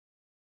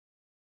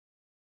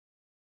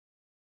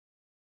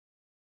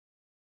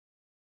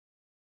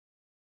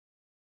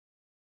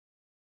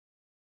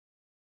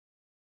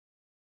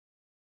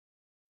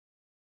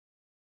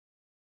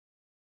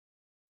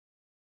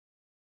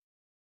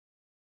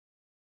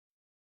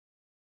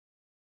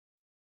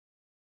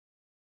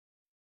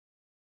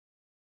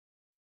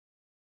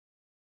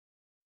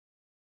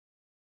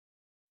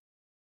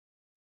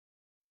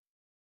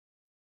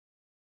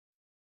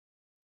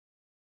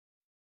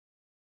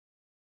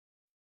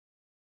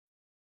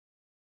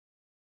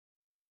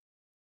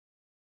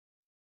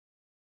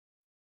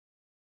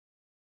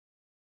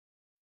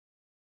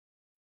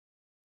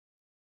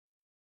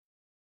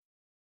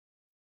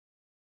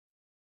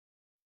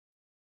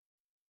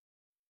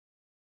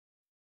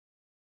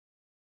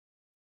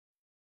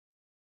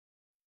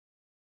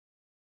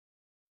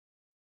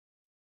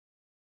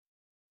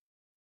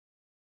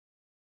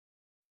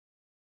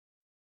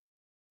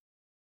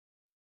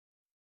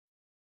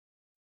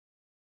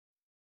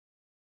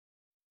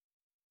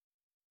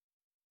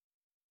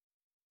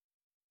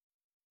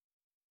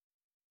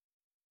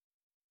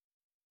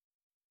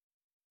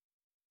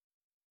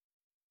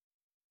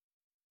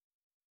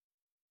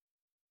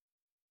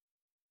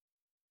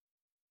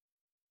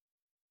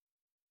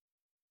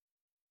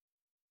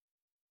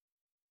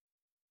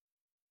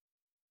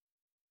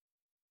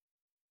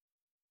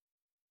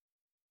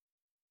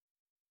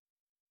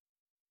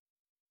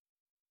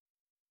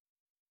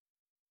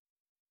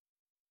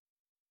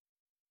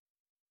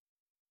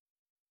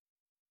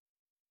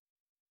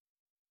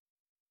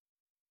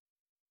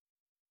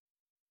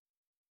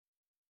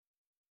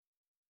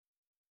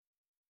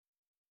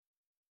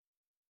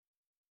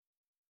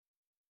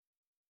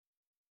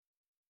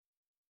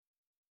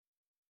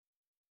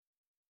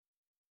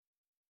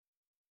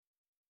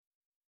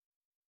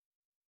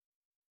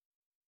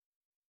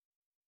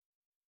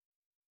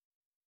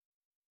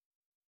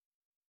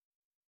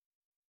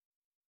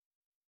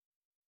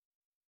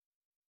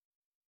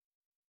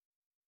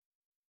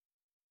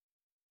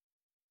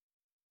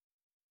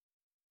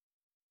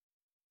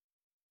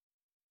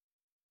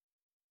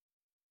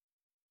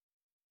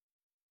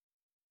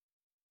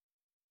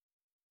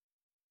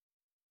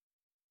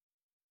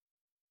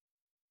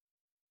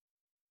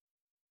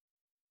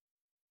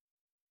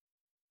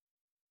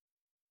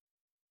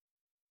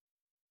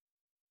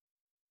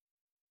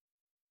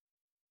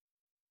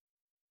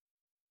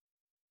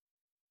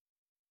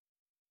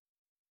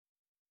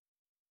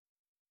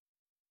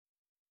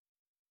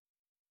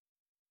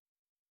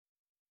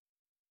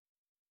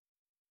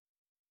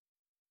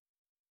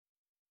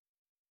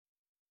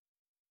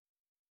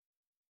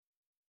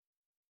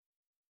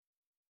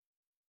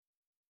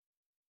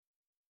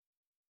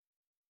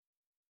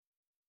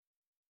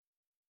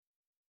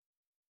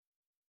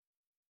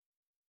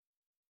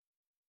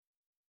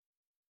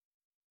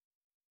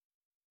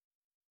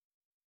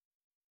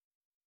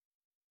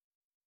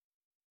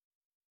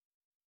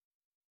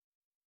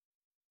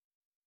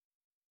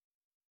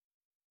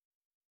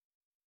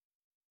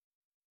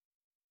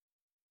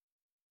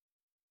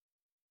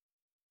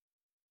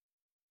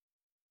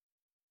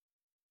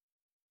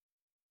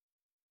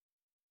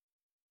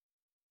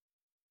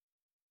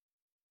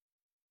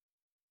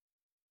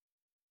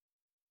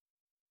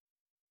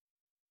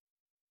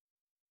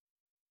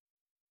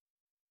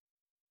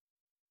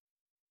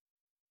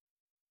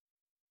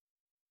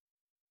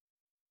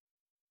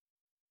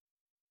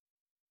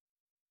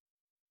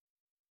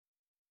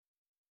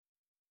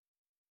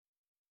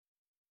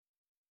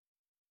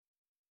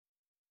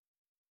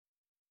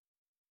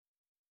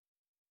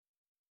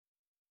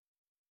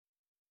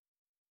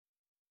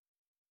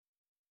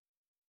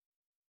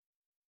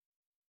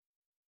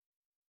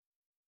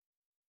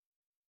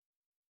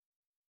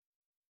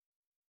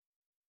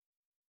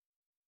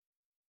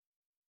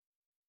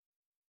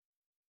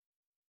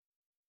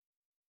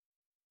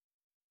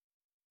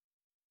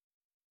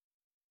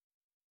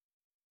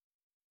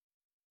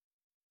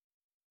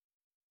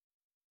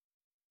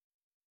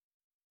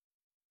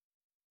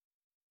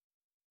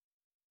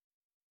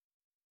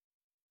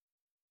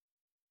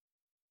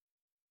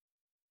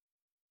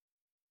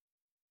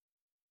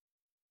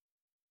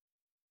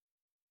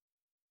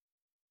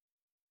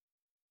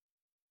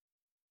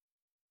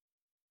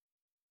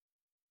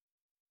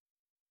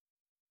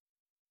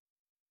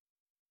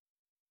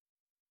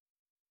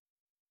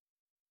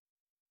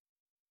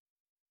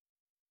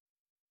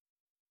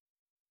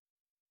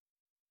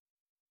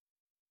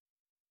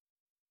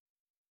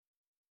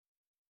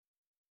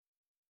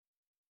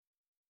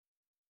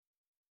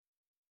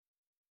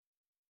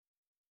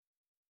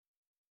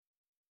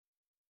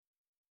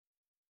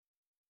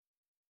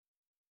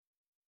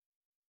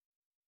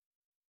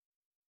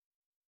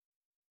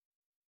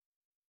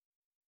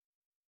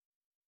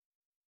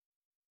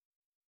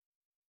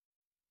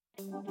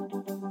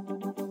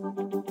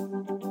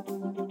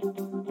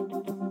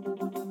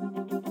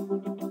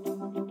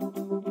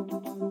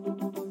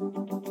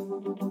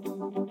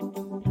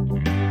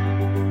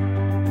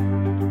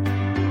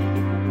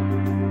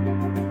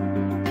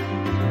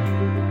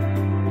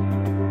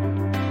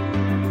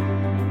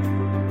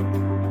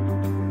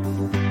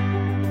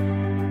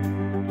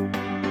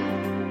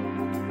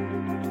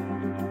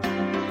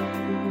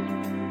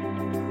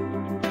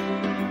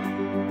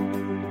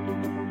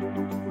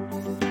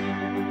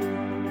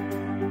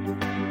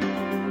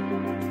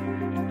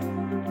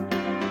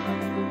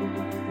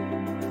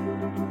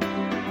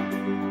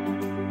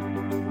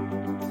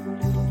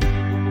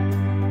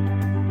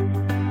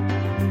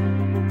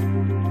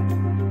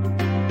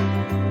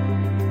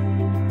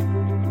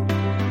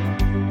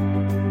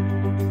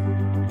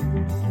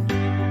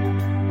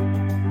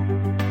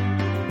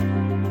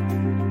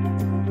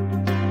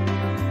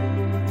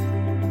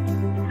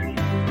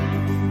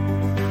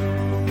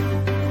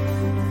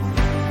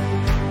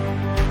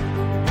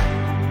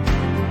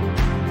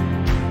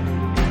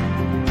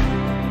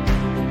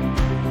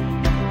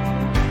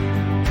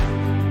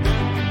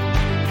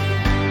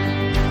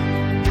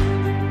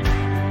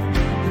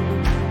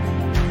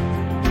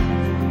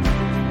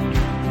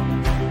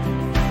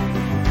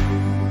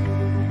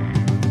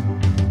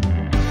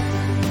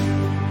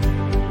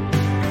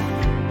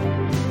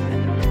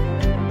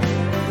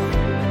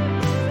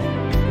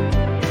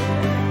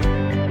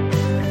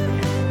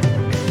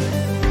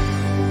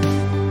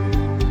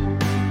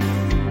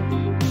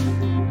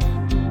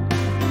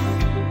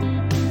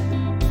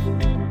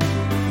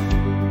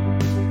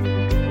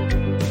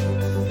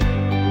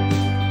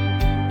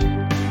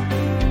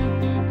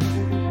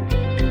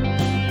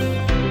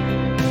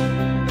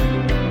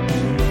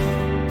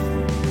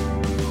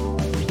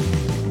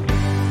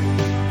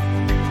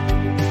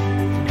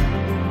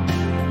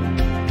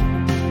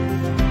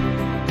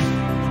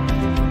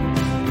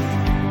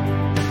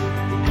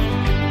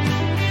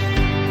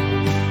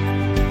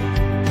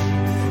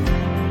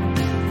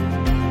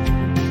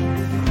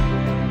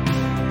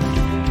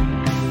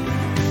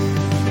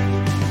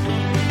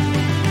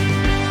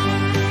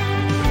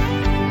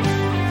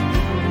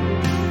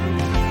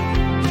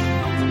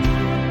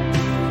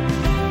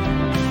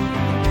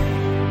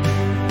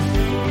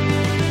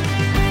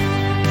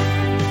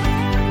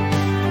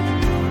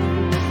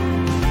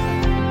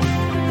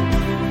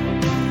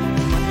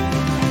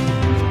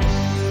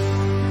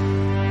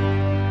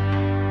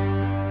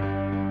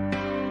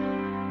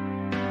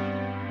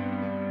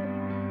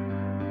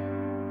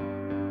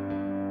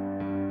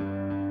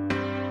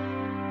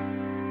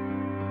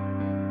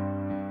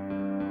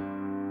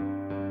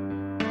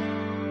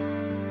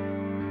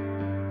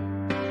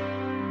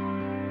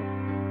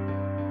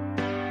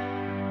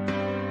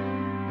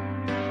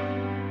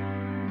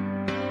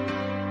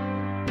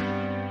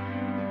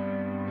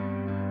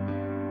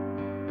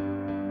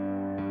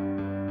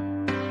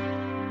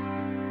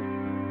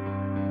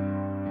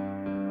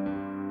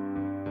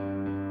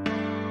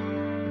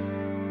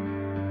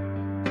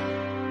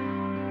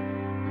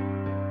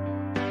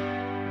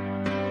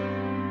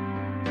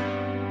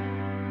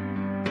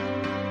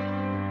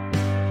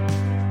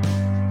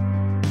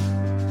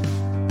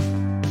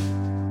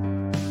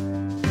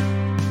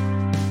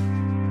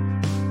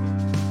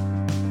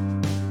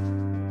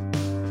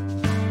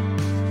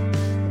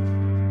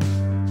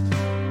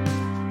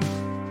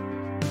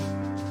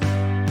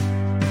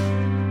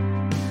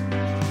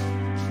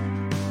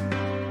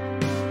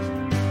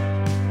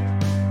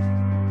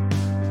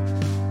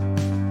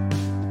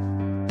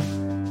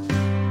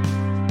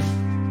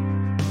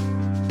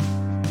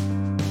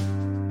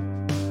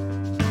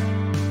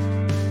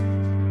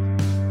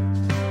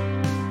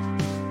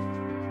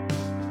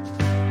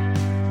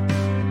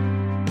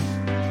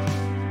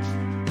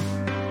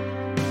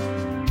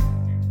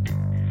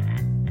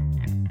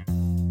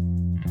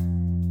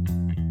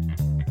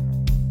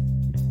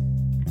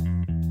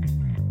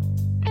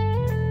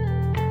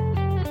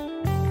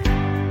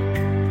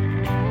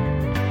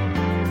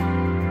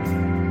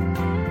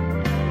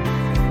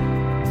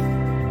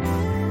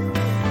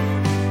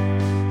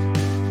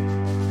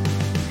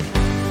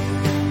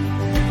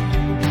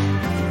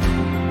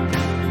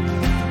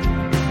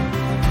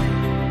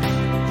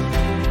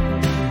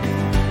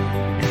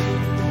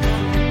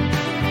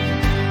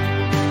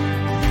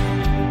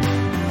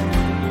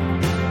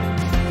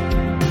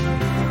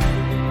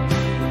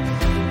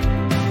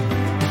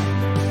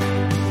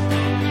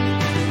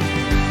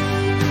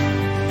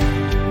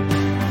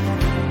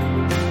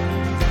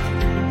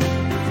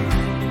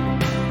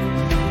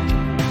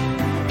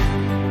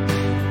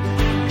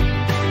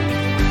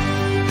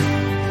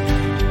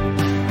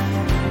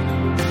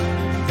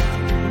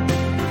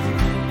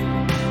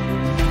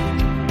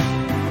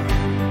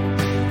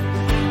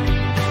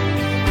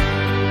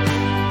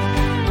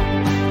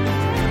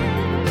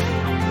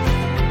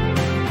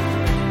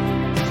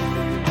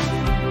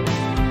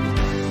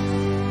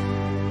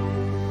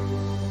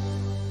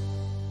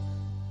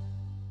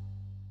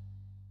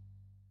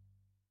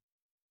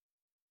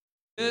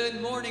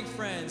Good morning,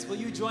 friends. Will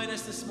you join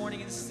us this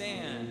morning and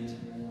stand?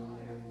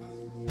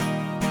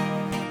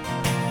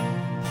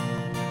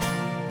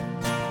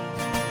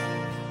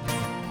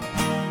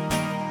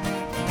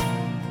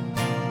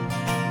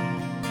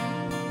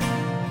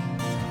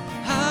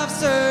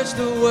 searched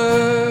the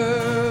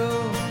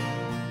world,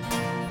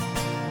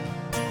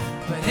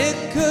 but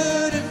it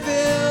couldn't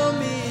fill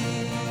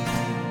me.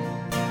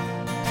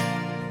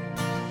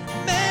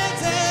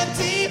 Man's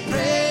empty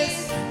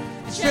praise,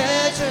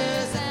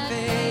 treasures and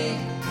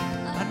faith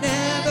are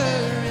never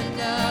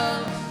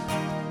enough.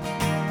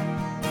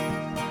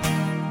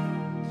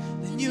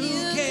 Then you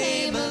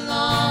came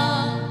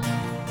along,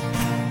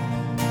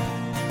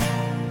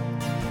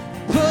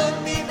 put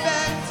me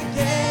back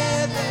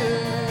together,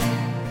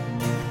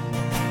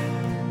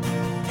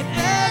 and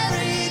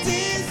every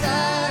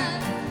desire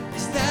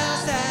is now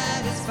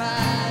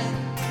satisfied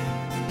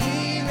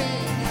here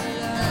in your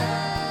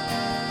love.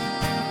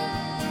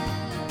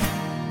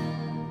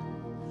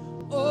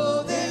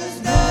 Oh, there's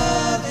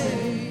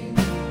nothing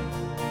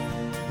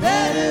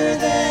better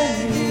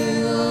than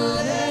you. Oh,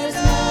 there's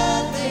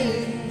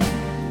nothing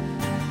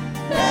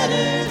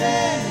better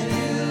than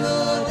you.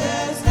 Oh,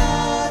 there's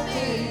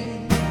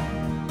nothing.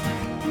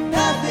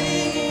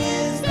 Nothing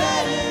is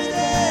better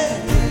than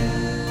you.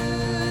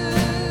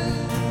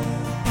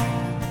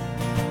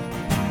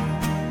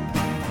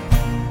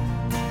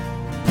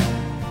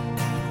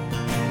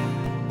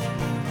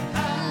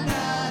 I'm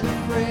not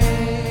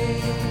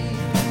afraid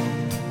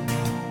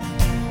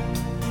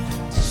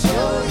to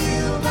show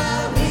you my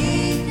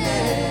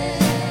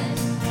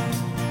weakness,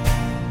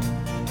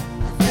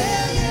 my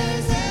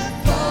failures and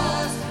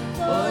flaws,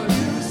 for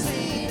you've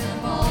seen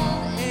them all,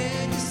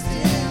 and you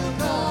still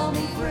call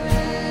me friend.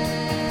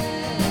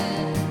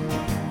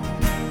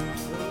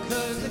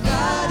 'Cause the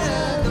God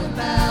of the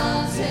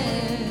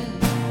mountain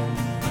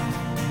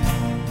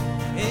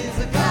is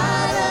the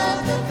God of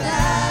the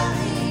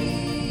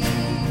valley.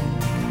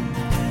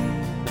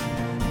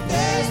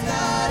 There's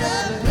not a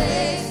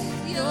place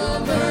your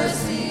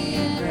mercy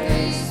and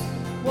grace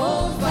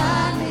won't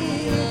find me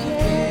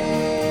again.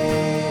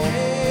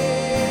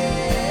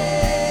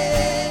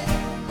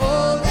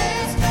 Oh,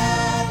 there's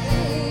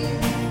nothing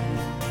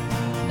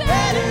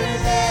better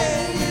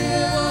than you.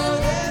 Oh,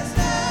 there's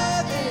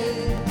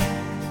nothing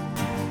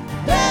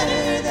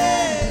better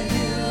than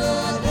you.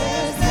 Oh,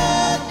 there's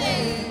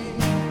nothing.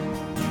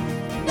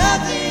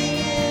 Nothing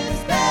is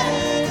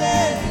better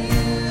than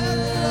you.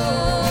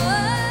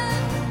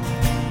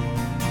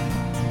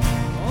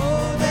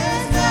 Oh,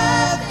 there's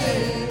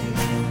nothing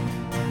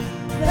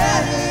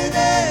better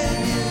than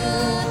you.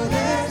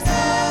 There's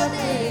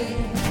nothing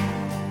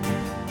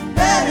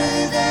better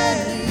than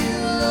you.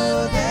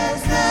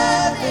 There's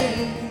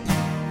nothing.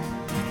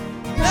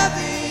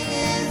 Nothing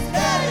is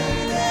better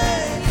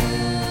than you.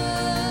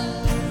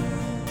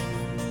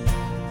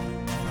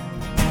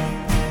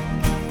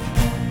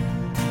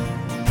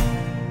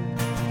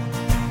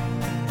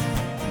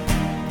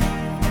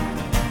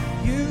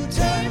 You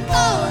turn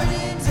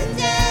mourning to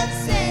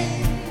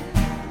dancing.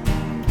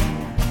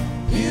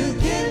 You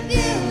give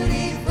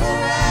beauty for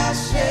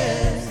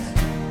ashes.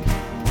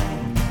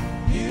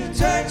 You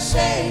turn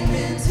shame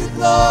into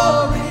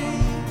glory.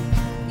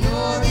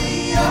 You're the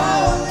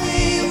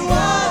only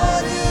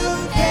one who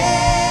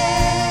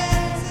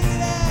can. Sing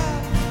it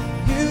out.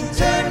 You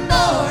turn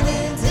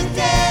mourning to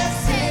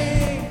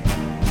dancing.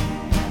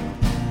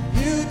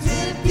 You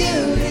did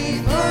beauty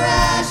for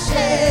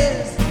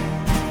ashes.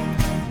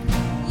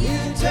 You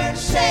turn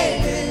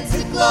shame into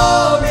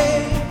glory.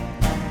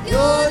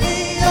 You're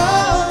the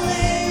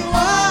only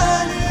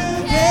one who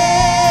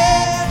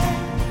can.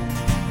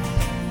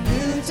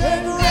 You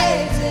turn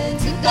graves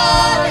into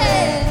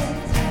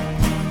gardens.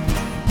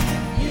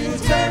 You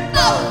turn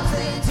boats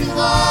into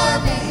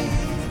armies.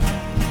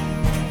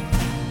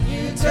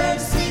 You turn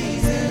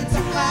seas into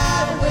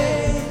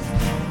highways.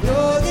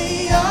 You're the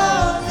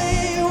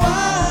only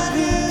one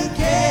who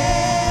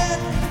can.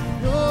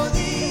 You're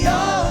the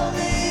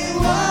only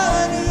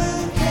one who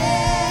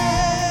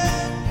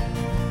can.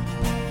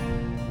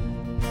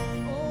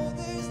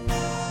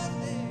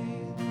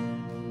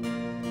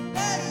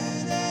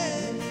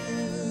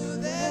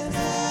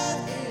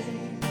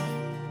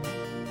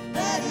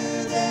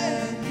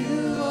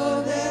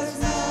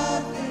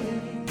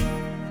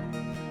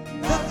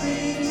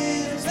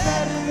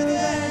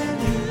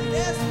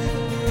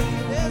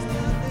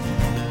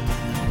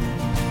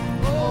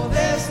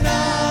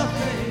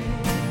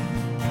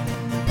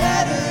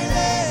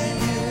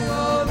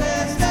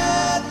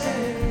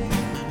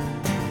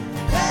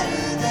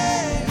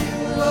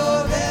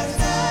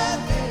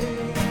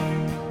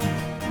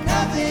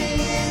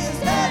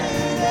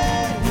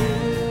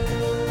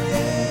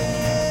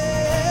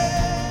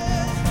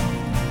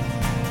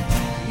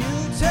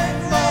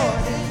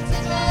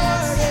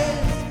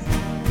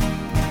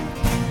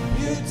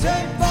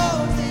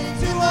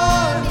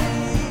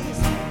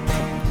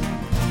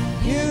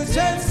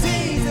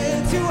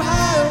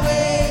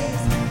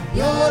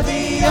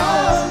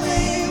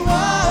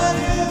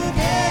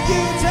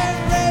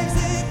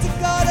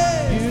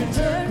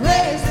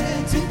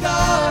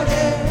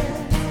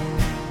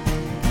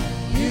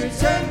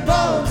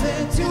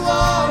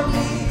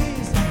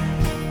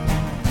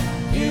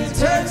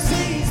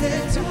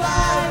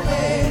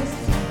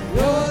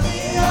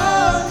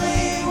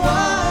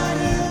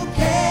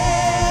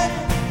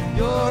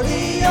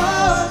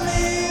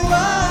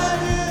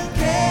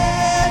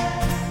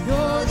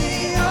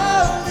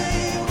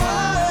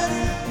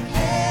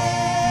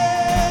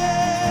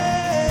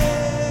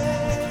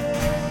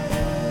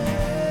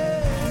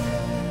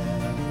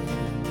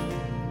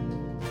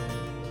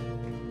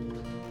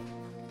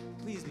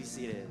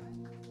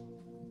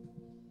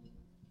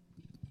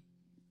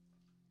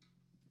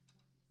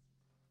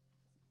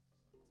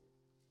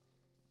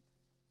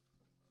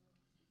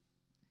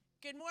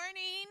 Good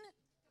morning.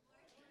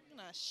 I'm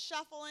going to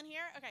shuffle in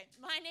here. Okay,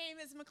 my name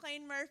is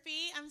McLean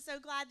Murphy. I'm so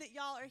glad that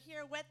y'all are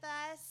here with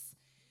us.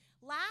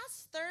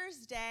 Last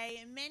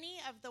Thursday, many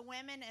of the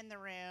women in the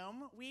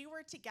room, we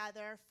were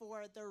together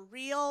for the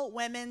Real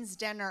Women's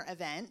Dinner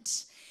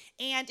event.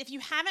 And if you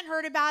haven't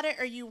heard about it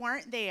or you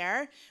weren't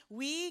there,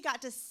 we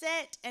got to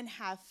sit and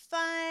have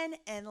fun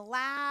and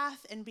laugh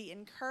and be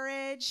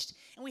encouraged.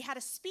 And we had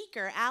a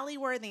speaker, Allie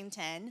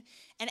Worthington.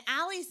 And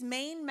Allie's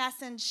main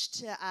message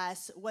to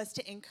us was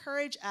to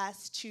encourage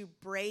us to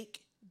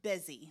break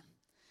busy.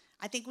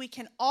 I think we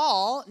can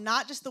all,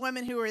 not just the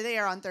women who were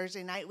there on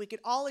Thursday night, we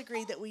could all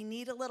agree that we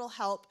need a little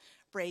help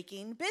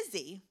breaking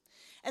busy.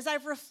 As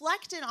I've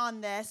reflected on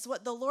this,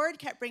 what the Lord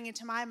kept bringing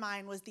to my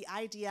mind was the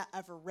idea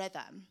of a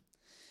rhythm.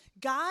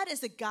 God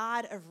is a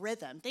God of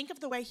rhythm. Think of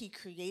the way he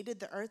created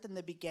the earth in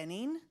the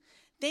beginning.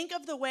 Think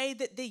of the way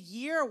that the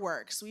year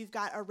works. We've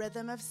got a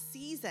rhythm of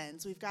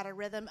seasons. We've got a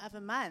rhythm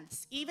of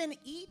months. Even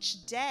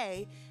each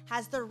day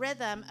has the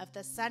rhythm of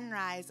the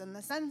sunrise and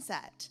the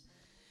sunset.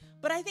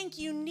 But I think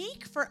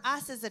unique for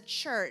us as a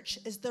church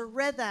is the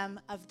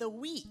rhythm of the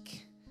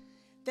week.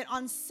 That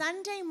on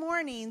Sunday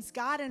mornings,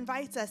 God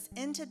invites us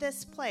into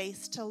this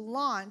place to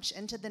launch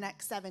into the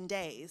next 7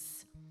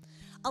 days.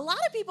 A lot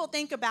of people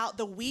think about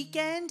the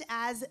weekend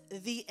as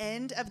the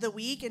end of the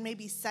week and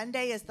maybe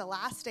Sunday is the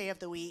last day of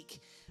the week.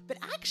 But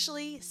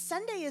actually,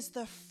 Sunday is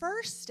the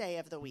first day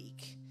of the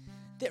week.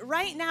 That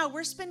right now,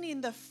 we're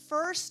spending the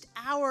first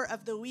hour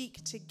of the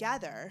week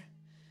together.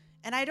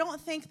 And I don't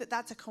think that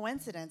that's a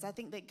coincidence. I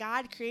think that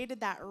God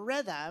created that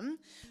rhythm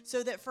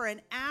so that for an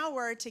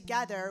hour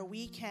together,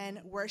 we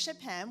can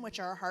worship him, which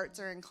our hearts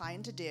are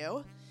inclined to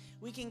do.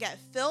 We can get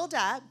filled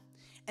up,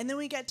 and then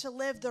we get to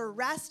live the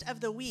rest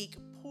of the week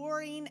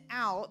pouring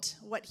out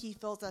what he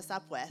fills us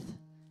up with.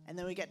 And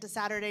then we get to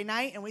Saturday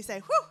night, and we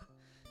say, whew,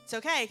 it's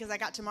okay because I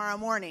got tomorrow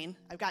morning.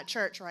 I've got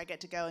church where I get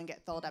to go and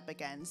get filled up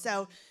again.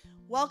 So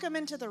welcome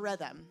into the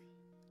rhythm.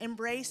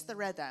 Embrace the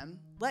rhythm.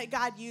 Let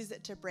God use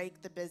it to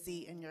break the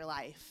busy in your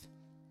life.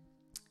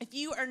 If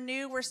you are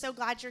new, we're so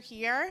glad you're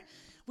here.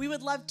 We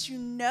would love to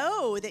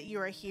know that you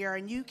are here,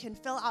 and you can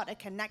fill out a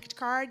Connect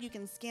card. You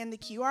can scan the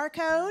QR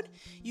code.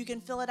 You can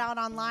fill it out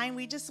online.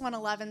 We just want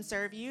to love and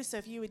serve you, so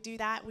if you would do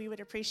that, we would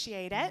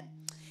appreciate it.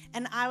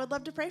 And I would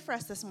love to pray for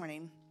us this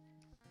morning.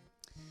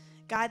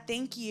 God,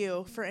 thank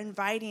you for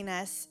inviting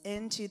us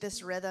into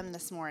this rhythm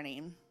this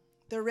morning,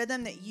 the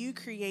rhythm that you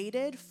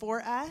created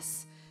for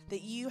us,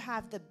 that you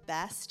have the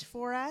best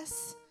for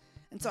us.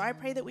 And so I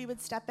pray that we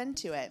would step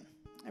into it.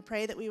 I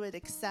pray that we would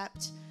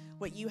accept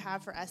what you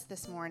have for us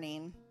this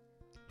morning.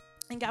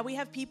 And God, we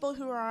have people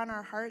who are on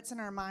our hearts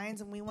and our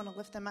minds, and we want to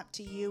lift them up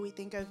to you. We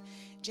think of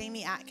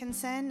Jamie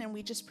Atkinson, and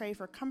we just pray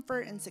for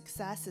comfort and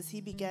success as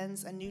he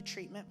begins a new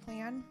treatment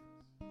plan.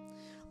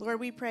 Lord,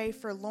 we pray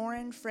for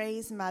Lauren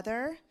Frey's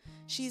mother.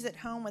 She's at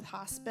home with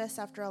hospice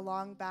after a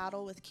long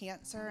battle with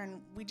cancer, and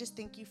we just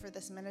thank you for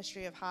this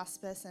ministry of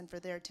hospice and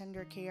for their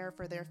tender care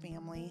for their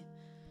family.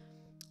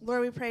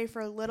 Lord, we pray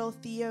for little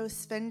Theo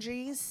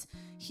Spendries.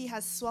 He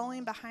has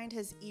swelling behind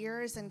his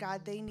ears, and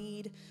God, they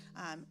need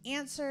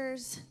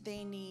answers.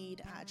 They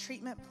need a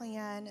treatment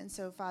plan, and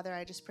so, Father,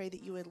 I just pray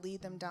that you would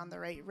lead them down the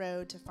right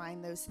road to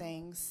find those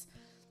things.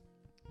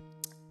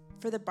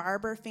 For the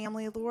Barber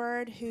family,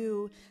 Lord,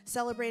 who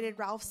celebrated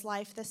Ralph's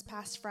life this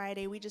past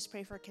Friday, we just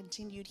pray for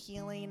continued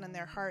healing in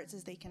their hearts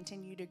as they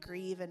continue to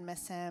grieve and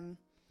miss him.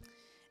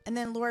 And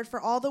then, Lord, for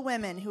all the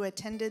women who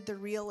attended the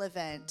Real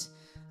event,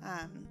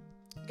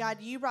 God,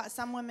 you brought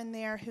some women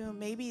there who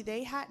maybe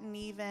they hadn't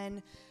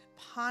even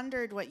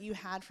pondered what you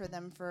had for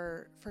them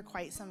for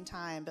quite some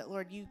time. But,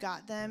 Lord, you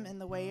got them in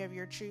the way of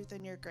your truth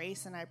and your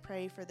grace, and I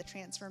pray for the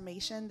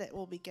transformation that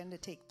will begin to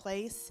take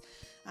place.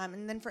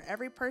 And then for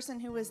every person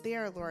who was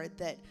there, Lord,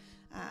 that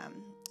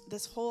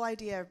this whole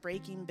idea of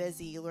breaking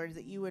busy, Lord,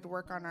 that you would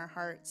work on our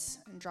hearts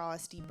and draw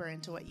us deeper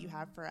into what you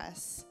have for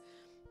us.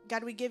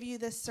 God, we give you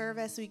this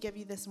service. We give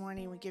you this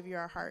morning. We give you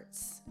our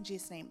hearts. In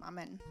Jesus' name,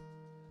 amen.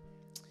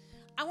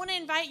 I want to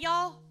invite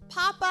y'all,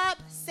 pop up,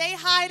 say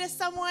hi to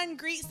someone,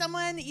 greet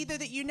someone, either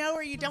that you know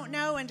or you don't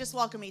know, and just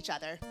welcome each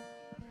other.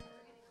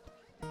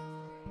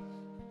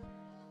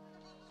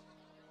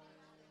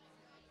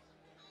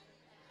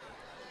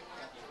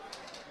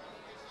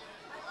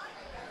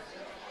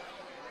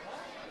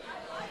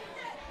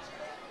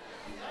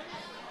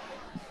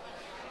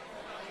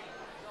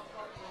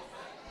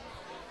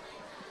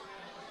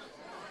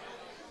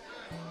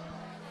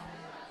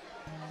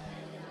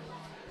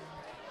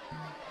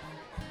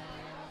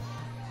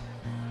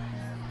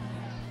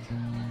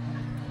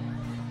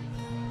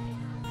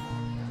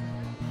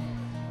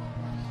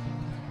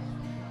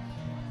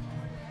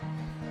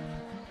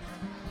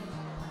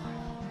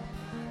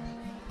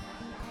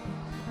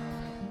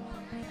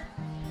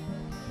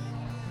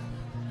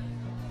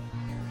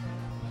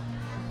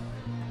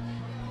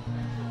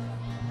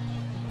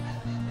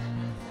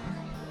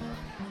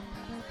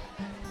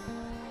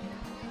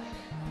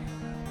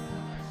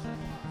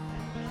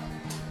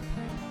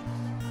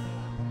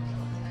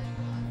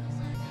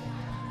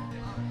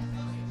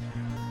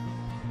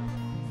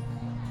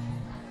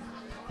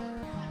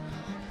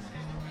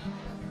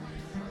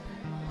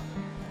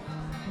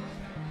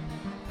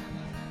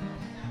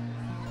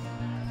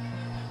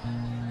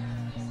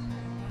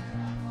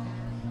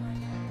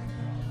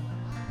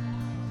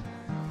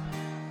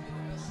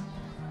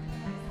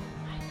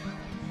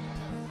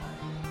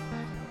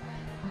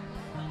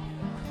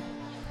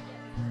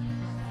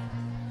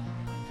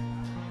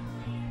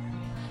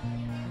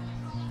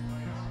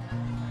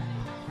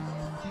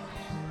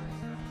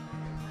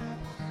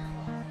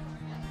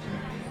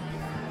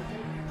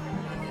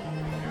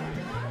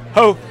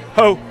 Ho,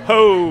 ho,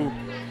 ho.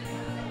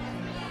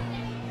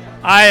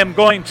 I am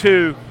going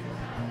to,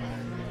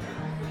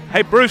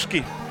 hey,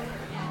 Brewski.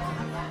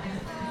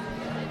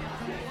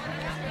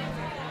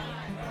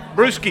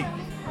 Brewski,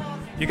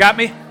 you got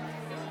me?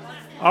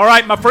 All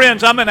right, my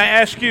friends, I'm going to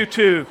ask you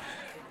to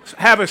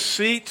have a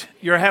seat.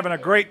 You're having a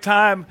great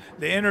time.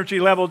 The energy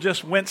level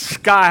just went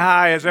sky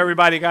high as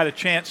everybody got a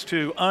chance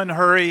to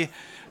unhurry.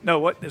 No,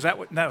 what is that?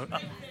 What? No.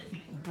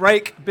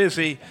 Break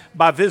busy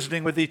by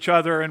visiting with each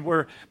other, and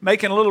we're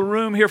making a little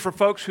room here for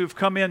folks who've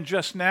come in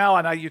just now.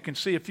 I know you can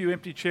see a few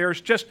empty chairs.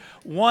 Just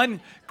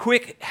one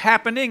quick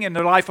happening in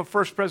the life of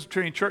First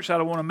Presbyterian Church that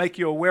I want to make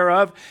you aware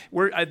of.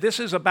 This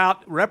is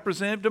about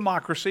representative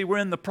democracy. We're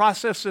in the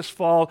process this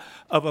fall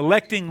of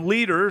electing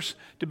leaders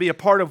to be a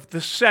part of the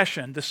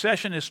session. The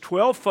session is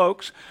 12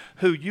 folks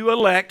who you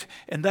elect,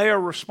 and they are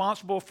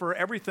responsible for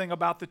everything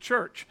about the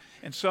church.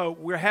 And so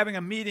we're having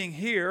a meeting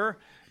here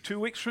 2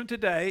 weeks from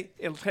today.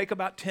 It'll take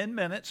about 10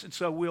 minutes, and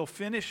so we'll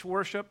finish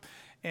worship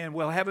and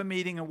we'll have a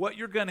meeting. And what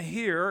you're going to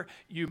hear,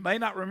 you may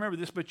not remember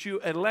this, but you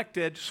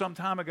elected some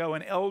time ago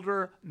an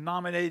elder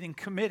nominating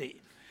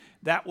committee.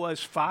 That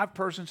was 5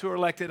 persons who were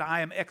elected.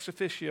 I am ex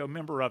officio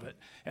member of it.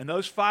 And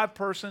those 5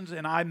 persons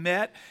and I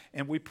met,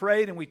 and we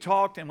prayed, and we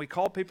talked, and we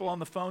called people on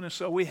the phone. And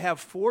so we have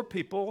 4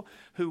 people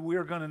who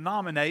we're going to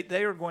nominate.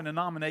 They are going to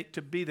nominate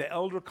to be the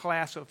elder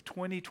class of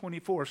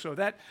 2024. So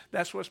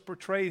that's what's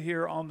portrayed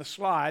here on the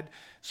slide.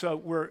 So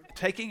we're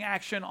taking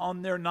action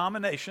on their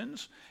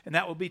nominations, and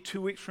that will be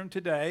 2 weeks from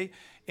today.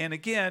 And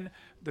again,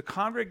 the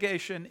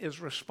congregation is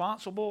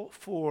responsible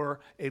for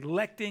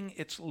electing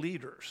its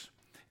leaders.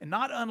 And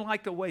not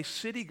unlike the way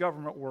city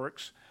government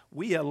works,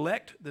 we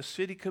elect the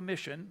city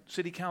commission,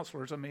 city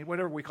councilors,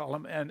 whatever we call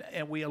them,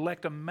 and we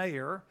elect a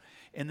mayor,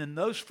 and then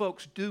those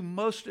folks do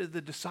most of the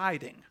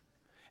deciding.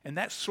 And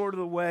that's sort of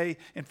the way,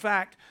 in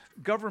fact,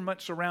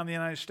 governments around the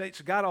United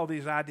States got all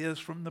these ideas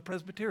from the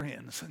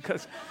Presbyterians.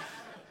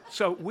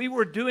 So we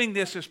were doing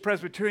this as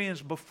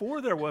Presbyterians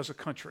before there was a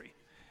country.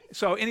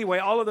 So anyway,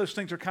 all of those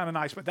things are kind of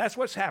nice, but that's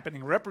what's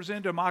happening.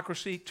 Representative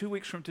democracy, 2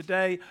 weeks from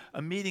today,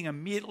 a meeting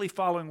immediately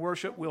following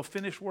worship. We'll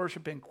finish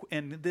worship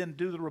and then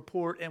do the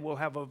report, and we'll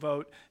have a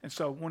vote. And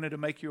so wanted to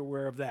make you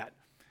aware of that.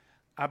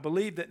 I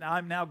believe that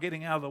I'm now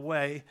getting out of the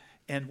way,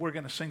 and we're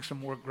going to sing some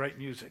more great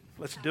music.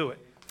 Let's do it.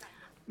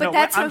 But no,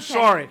 that's I'm okay.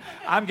 sorry.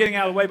 I'm getting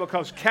out of the way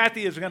because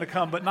Kathy is going to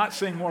come, but not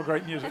sing more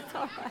great music.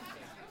 All right.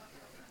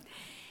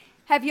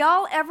 Have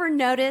y'all ever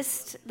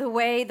noticed the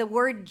way the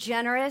word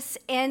generous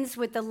ends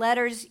with the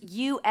letters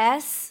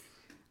U-S?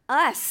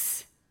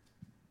 Us.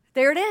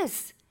 There it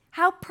is.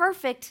 How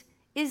perfect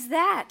is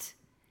that?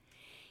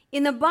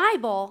 In the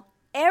Bible,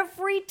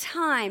 every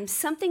time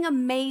something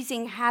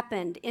amazing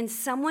happened in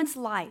someone's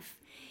life,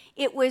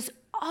 it was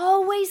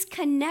always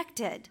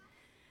connected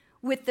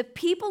with the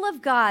people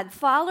of God,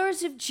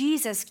 followers of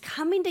Jesus,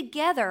 coming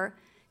together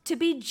to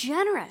be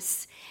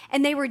generous.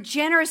 And they were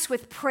generous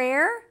with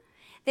prayer.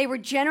 They were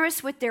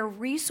generous with their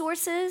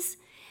resources.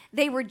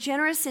 They were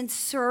generous in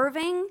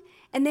serving.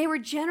 And they were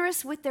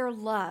generous with their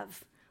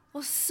love.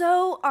 Well,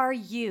 so are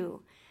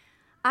you.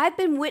 I've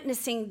been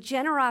witnessing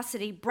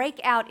generosity break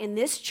out in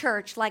this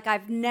church like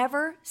I've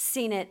never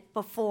seen it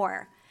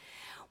before.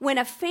 When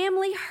a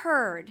family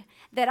heard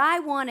that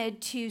I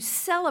wanted to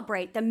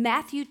celebrate the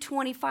Matthew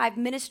 25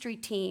 ministry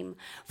team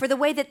for the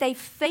way that they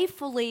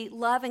faithfully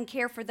love and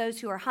care for those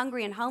who are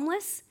hungry and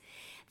homeless,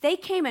 they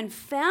came and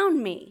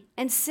found me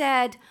and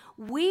said,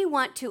 we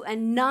want to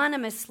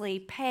anonymously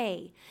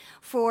pay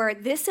for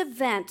this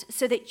event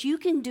so that you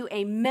can do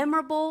a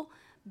memorable,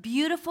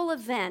 beautiful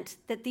event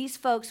that these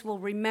folks will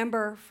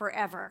remember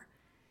forever.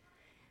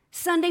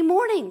 Sunday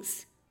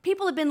mornings,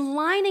 people have been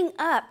lining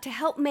up to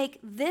help make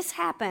this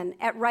happen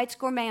at Wright's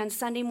Gourmet on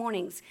Sunday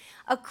mornings.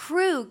 A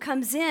crew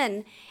comes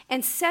in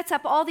and sets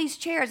up all these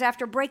chairs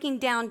after breaking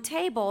down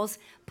tables,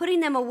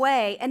 putting them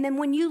away, and then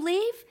when you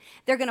leave,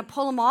 they're going to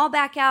pull them all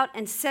back out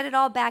and set it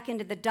all back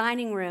into the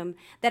dining room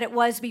that it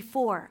was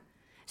before.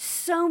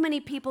 So many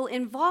people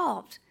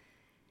involved.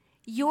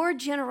 Your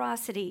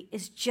generosity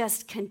is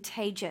just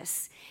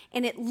contagious,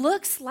 and it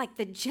looks like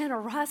the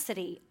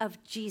generosity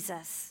of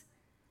Jesus.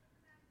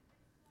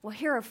 Well,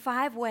 here are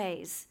 5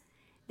 ways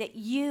that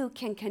you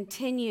can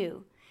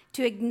continue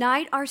to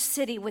ignite our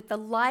city with the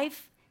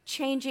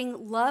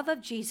life-changing love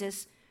of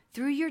Jesus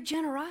through your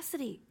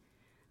generosity.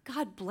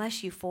 God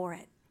bless you for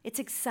it. It's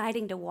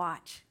exciting to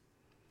watch.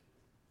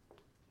 All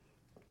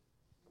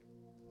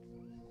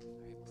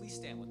right, please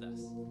stand with us.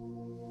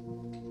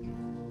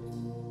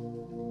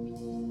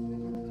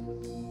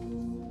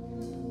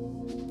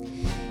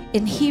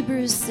 In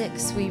Hebrews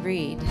 6, we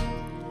read,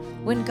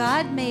 when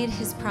God made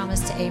his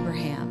promise to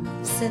Abraham,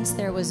 since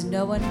there was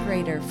no one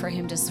greater for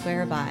him to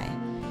swear by,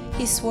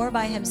 he swore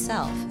by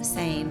himself,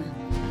 saying,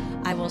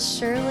 I will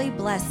surely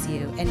bless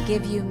you and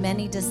give you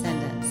many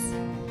descendants.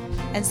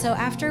 And so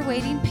after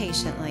waiting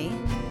patiently,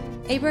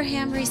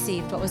 Abraham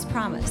received what was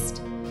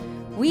promised.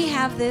 We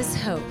have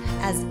this hope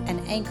as an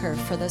anchor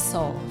for the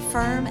soul,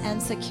 firm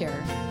and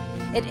secure.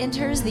 It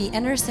enters the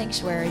inner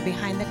sanctuary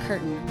behind the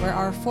curtain where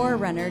our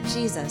forerunner,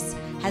 Jesus,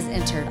 has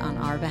entered on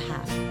our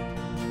behalf.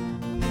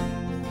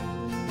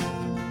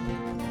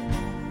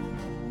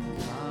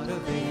 God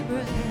of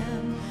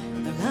Abraham,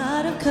 the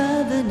God of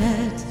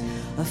covenant,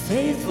 of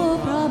faithful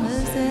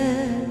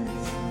promises.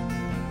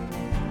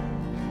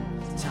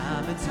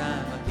 Time and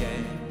time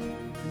again,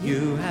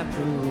 you have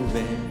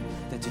proven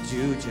that you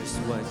do just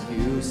what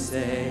you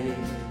say.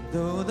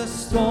 Though the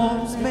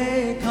storms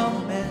may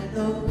come and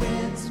the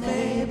winds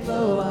may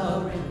blow,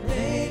 I'll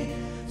remain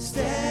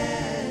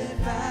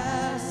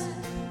steadfast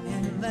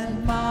and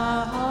let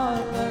my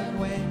heart learn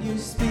when you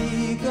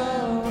speak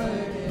a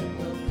word, it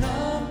will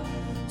come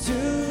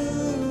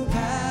to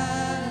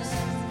pass.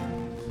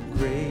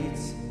 Great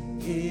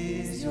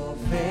is your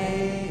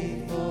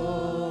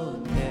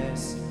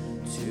faithfulness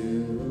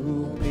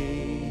to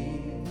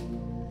me.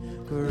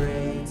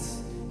 Great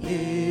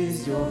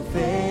is your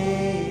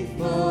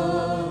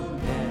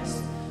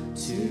faithfulness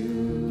to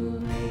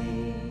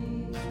me.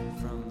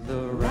 From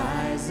the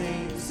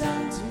rising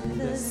sun to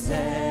the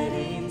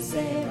setting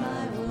same,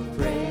 I will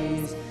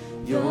praise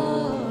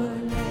your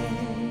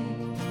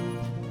name.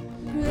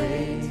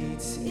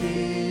 Great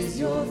is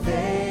your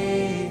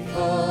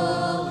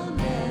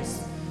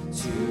faithfulness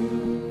to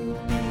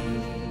me.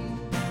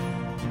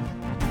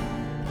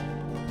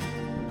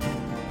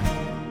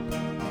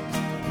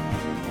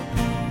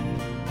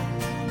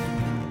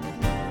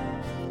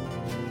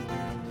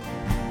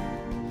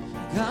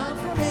 God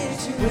from age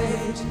to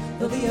age,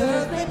 though the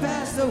earth may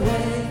pass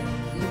away,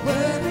 your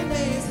word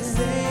remains the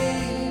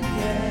same,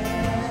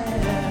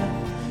 yeah.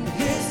 Your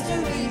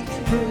history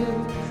can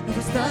prove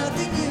there's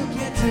nothing you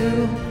can't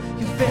do.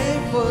 You're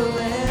faithful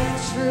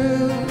and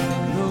true.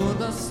 Though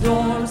the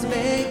storms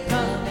may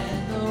come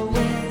and the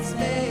winds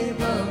may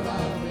blow,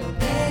 I'll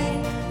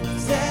remain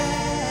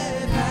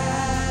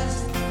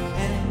steadfast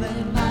and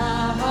let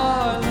my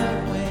heart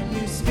learn when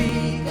you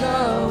speak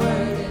a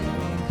word, it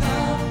will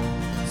come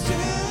to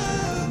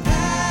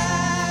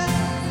pass.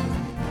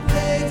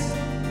 Great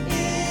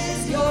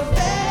is your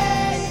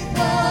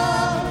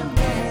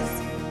faithfulness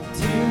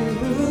to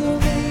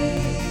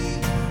me.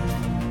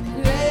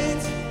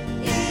 Great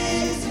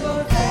is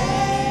your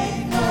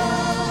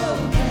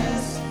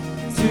faithfulness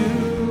to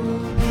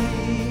me.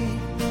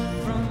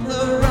 From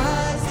the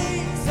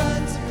rising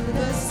sun to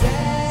the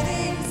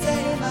setting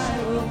same, I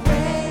will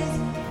praise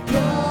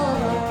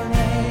your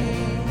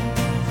name.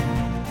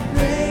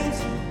 Great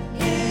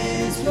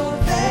is your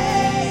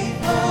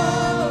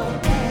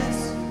faithfulness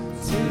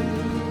to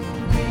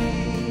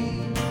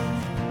me.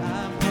 I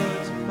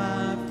put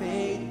my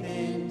faith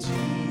in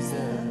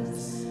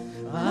Jesus,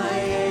 my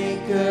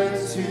anchor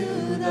to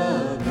the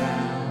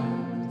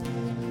ground,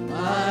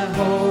 my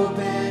hope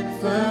and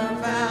firm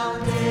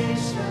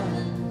foundation.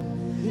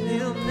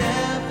 He'll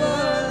never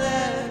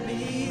let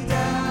me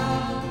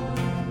down.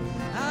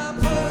 I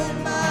put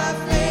my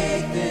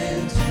faith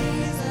in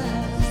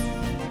Jesus,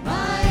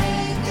 my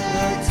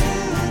anchor to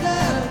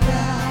the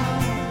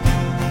ground,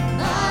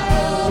 my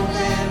hope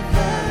and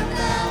firm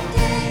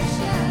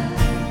foundation.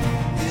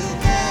 He'll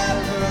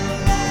never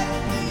let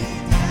me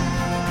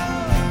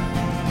down.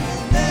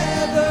 He'll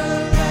never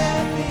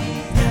let me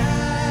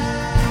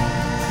down.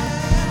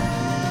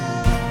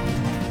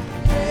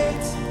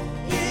 Great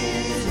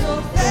is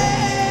your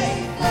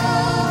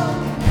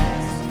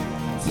faithfulness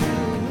to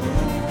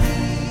me.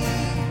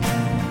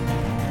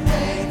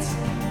 Great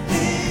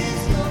is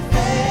your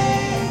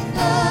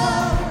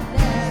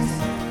faithfulness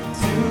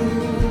to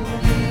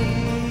me.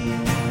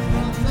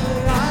 From the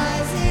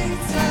rising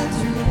sun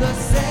to the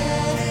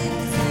setting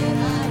sun, I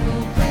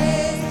will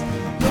praise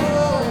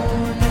your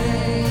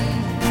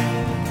name.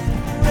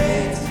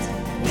 Great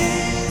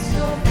is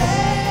your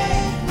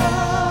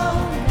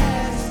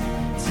faithfulness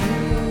to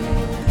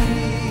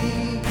me.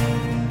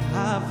 I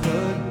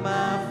put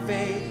my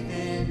faith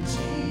in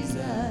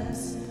Jesus,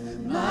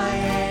 my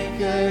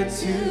anchor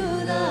to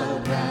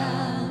the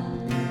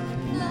ground,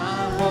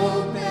 my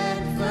hope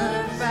and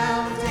firm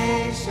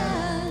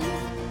foundation.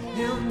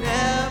 He'll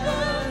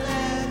never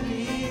let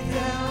me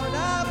down. I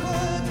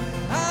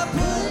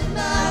put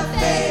my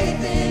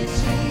faith in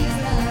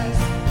Jesus,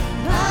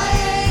 my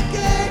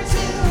anchor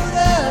to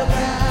the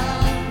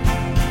ground,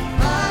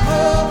 my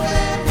hope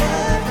and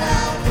firm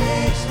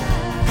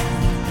foundation.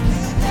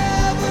 He'll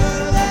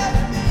never let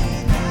me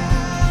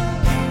down.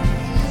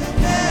 He'll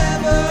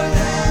never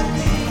let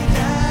me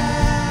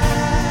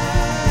down.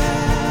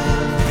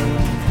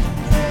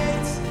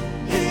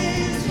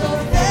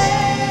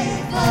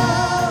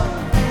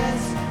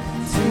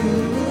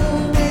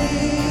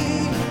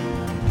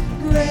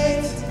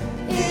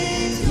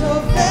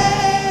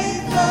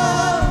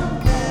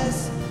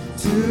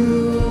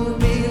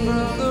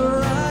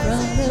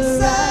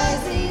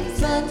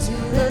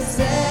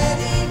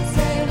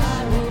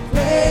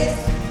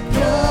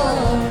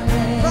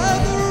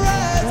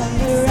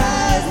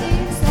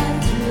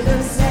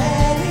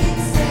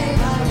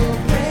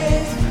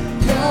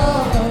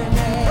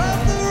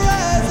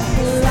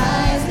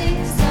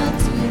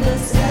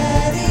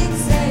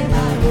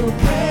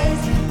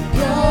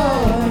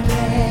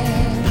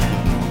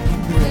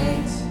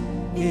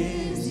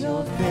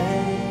 your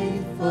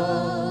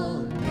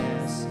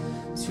faithfulness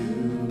to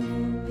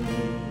me.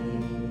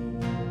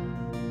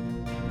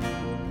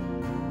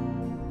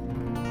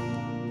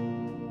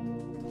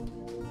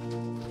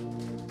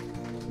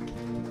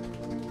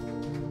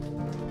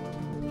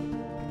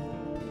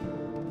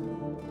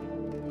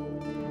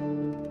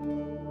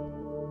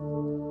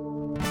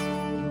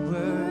 You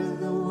were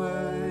the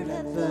Word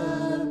at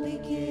the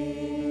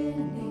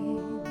beginning,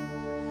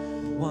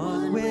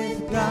 one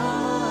with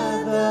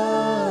God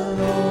the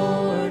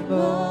Lord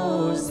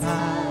Most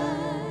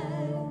High.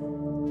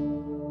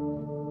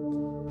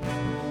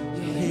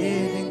 Your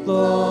hidden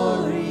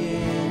glory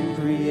in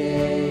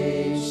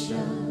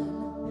creation,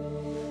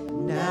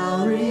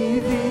 now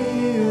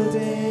revealed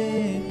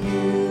in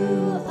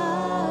you,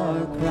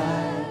 our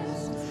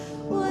Christ.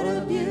 What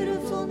a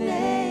beautiful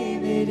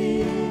name it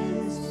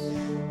is.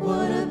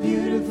 What a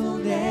beautiful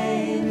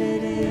name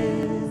it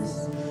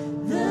is.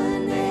 The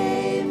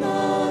name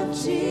of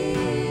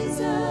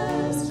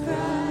Jesus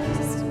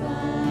Christ,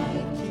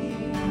 my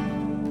King.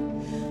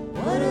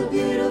 What a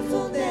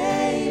beautiful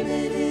name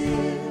it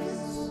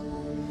is.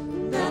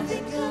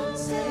 Nothing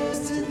compares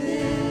to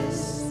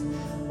this.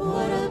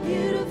 What a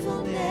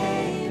beautiful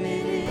name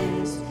it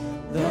is.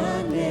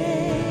 The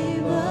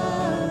name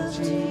of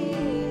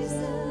Jesus.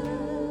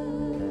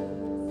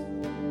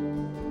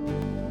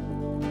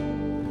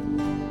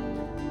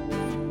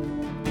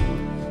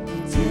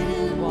 You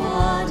didn't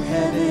want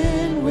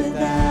heaven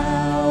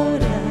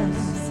without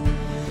us.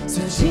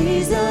 So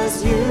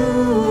Jesus,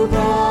 you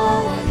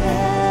brought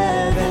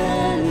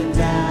heaven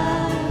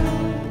down.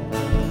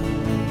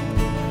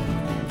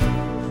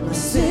 My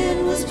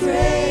sin was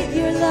great,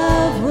 your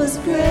love was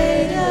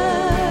greater.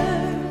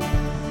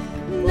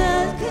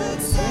 None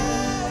could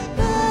separate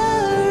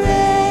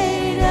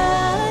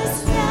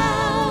us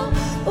now.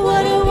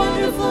 What a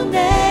wonderful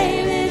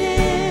name it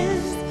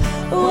is.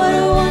 What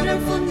a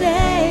wonderful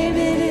name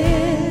it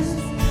is.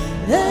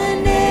 The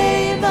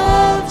name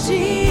of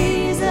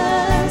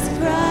Jesus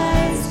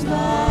Christ,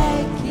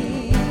 my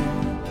King.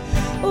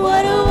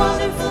 What a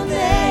wonderful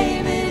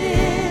name it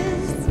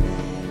is.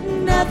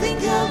 Nothing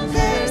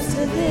compares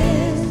to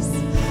this.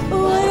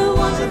 What a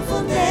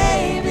wonderful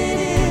name it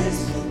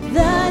is.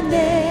 The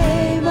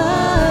name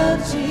of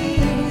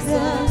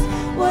Jesus.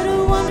 What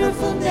a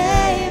wonderful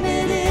name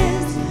it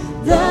is.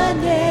 The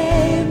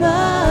name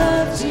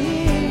of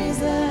Jesus.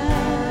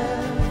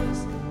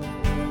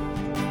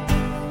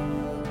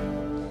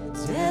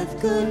 Death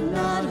could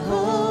not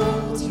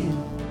hold you.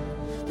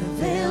 The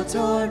veil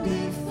torn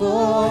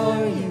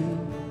before you.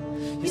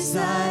 You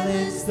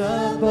silenced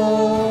the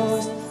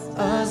boast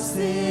of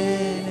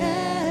sin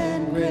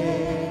and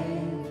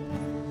grave.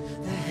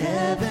 The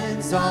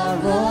heavens are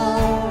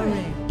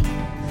roaring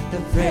the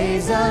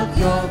praise of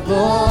your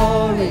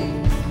glory.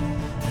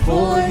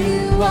 For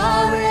you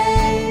are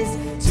raised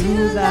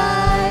to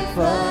life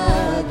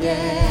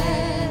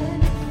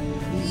again.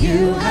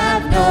 You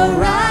have no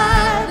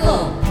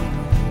rival.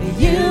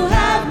 You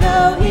have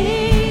no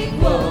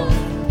equal.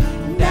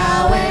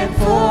 Now and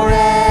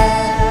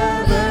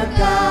forever,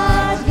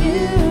 God,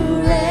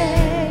 you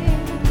reign.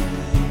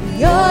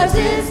 Yours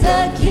is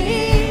the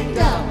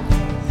kingdom.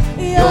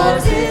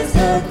 Yours is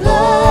the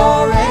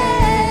glory.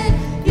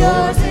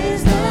 Yours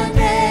is the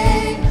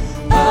name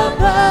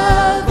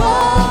above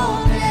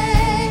all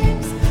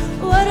names.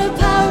 What a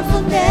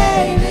powerful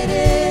name it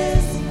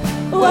is.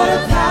 What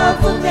a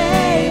powerful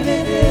name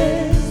it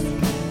is.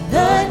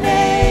 The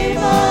name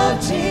of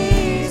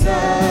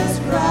Jesus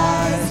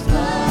Christ,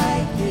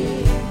 my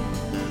King.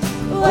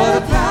 What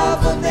a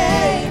powerful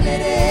name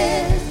it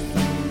is.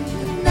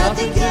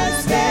 Nothing can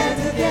stand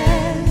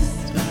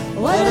against.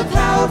 What a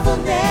powerful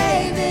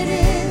name it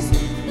is.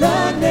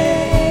 The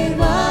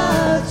name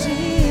of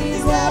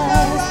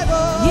Jesus.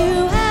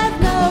 You have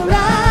no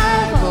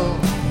rival.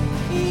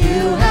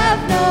 You have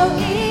no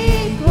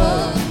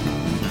equal.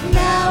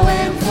 Now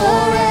and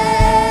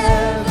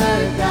forever,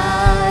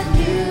 God,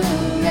 you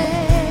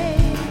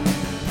reign.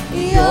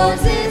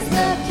 Yours is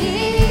the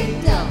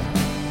kingdom.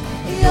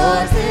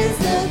 Yours is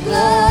the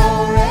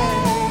glory.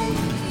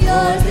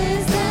 Yours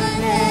is the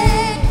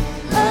name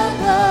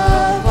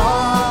above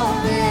all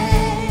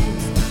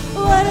names.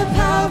 What a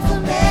powerful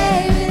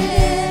name it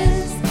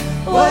is.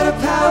 What a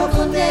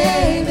powerful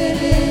name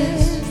it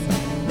is.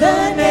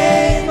 The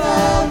name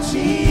of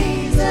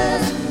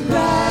Jesus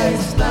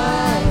Christ,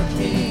 my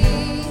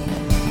King.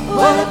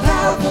 What a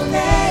powerful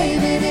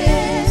name it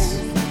is.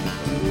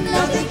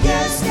 Nothing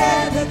can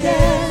stand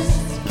against.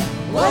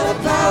 What a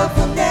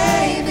powerful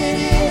name it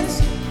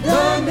is.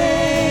 The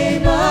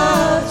name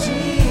of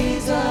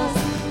Jesus.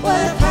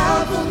 What a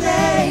powerful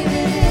name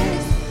it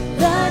is.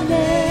 The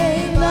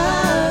name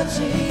of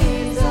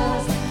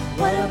Jesus.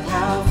 What a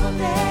powerful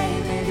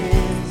name it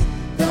is.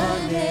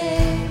 The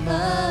name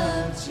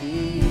of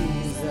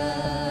Jesus.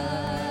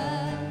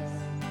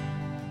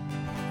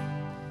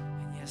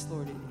 And yes,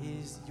 Lord, it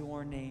is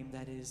your name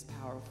that is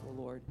powerful,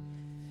 Lord.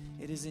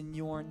 It is in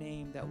your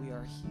name that we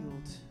are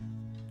healed,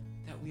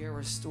 that we are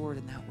restored,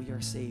 and that we are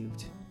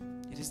saved.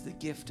 It is the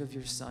gift of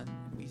your Son,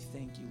 and we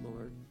thank you,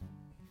 Lord.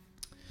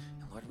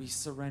 And Lord, we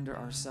surrender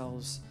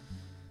ourselves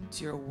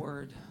to your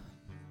word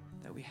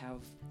that we have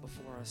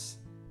before us.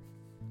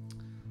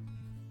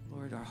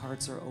 Lord, our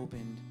hearts are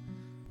opened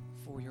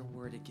for your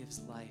word. It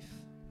gives life.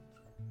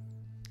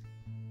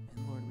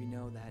 And Lord, we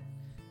know that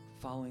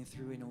following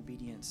through in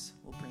obedience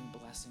will bring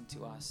blessing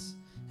to us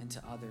and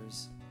to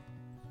others.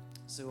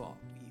 So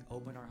we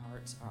open our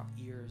hearts, our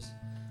ears,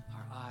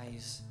 our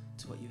eyes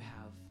to what you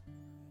have.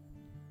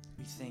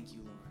 We thank you,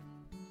 Lord.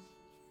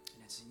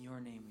 And it's in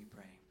your name we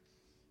pray.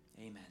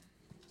 Amen.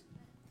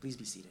 Please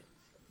be seated.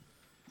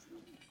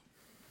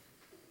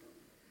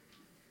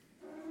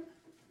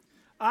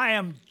 I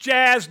am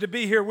jazzed to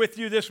be here with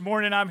you this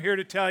morning. I'm here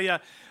to tell you,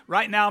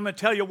 right now I'm going to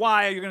tell you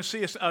why. You're going to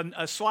see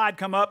a slide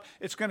come up.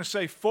 It's going to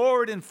say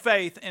forward in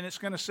faith, and it's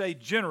going to say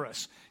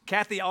generous.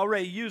 Kathy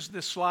already used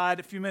this slide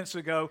a few minutes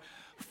ago.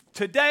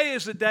 Today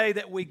is the day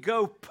that we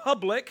go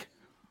public.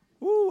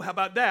 Ooh, how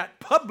about that?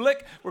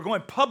 Public. We're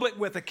going public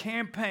with a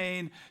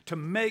campaign to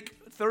make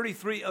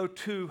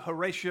 3302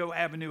 Horatio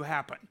Avenue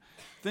happen.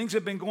 Things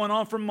have been going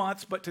on for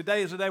months, but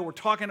today is the day we're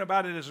talking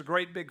about it as a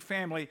great big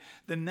family.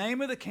 The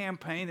name of the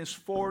campaign is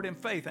Forward in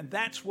Faith, and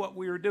that's what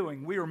we are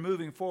doing. We are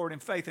moving forward in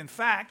faith. In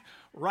fact,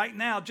 right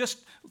now, just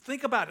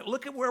think about it.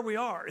 Look at where we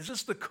are. Is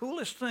this the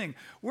coolest thing?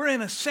 We're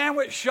in a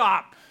sandwich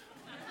shop.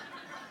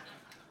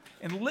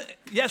 And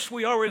yes,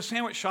 we are. We're in a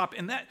sandwich shop,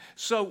 and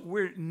so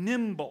we're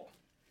nimble.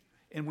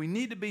 And we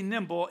need to be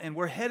nimble, and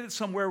we're headed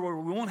somewhere where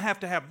we won't have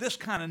to have this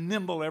kind of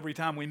nimble every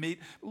time we meet.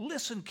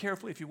 Listen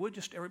carefully, if you would,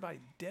 just everybody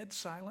dead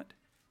silent.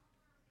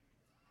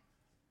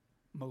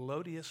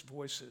 Melodious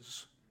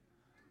voices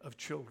of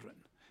children.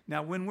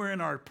 Now, when we're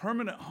in our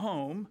permanent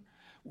home,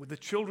 the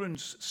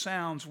children's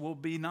sounds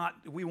we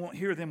won't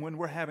hear them when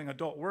we're having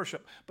adult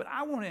worship. But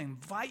I want to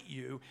invite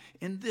you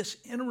in this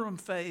interim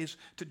phase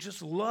to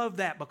just love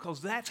that,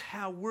 because that's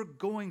how we're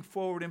going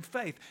forward in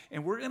faith.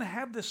 And we're going to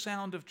have the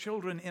sound of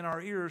children in our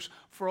ears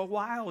for a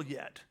while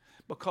yet.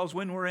 Because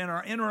when we're in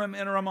our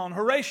interim on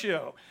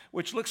Horatio,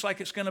 which looks like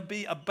it's going to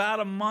be about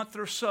a month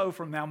or so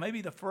from now,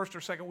 maybe the first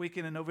or second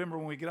weekend in November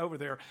when we get over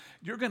there,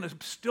 you're going to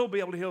still be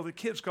able to hear the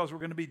kids, because we're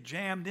going to be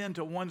jammed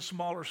into one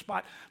smaller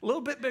spot. A little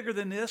bit bigger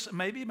than this,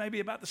 maybe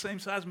about the same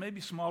size, maybe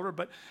smaller.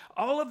 But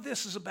all of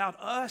this is about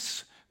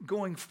us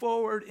going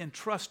forward and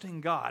trusting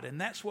God. And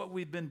that's what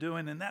we've been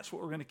doing, and that's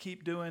what we're going to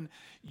keep doing.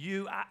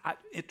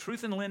 At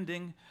Truth in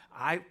Lending,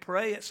 I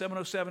pray at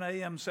 7:07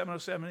 a.m.,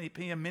 7:07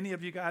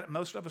 p.m.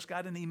 Most of us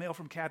got an email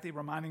from Kathy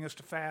reminding us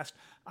to fast.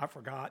 I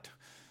forgot.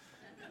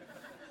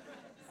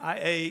 I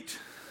ate.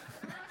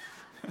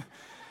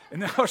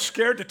 And then I was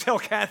scared to tell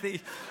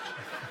Kathy.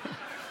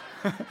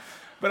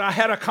 But I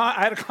had a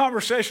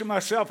conversation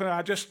myself, and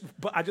I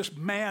just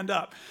manned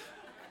up.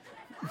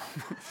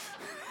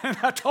 And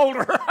I told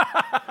her,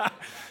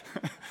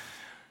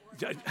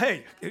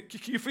 hey,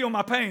 you feel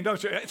my pain,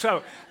 don't you?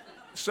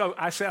 So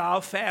I said,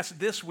 I'll fast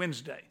this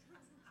Wednesday.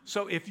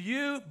 So if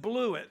you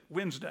blew it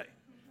Wednesday,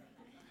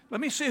 let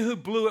me see who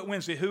blew it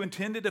Wednesday, who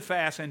intended to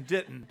fast and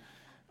didn't.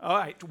 All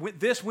right,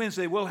 this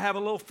Wednesday we'll have a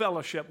little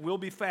fellowship. We'll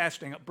be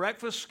fasting.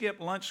 Breakfast skip,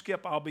 lunch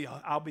skip, I'll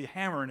be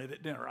hammering it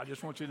at dinner. I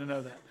just want you to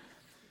know that.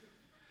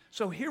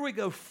 So here we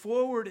go,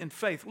 forward in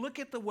faith. Look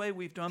at the way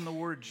we've done the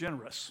word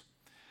generous.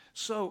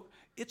 So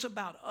it's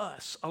about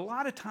us. A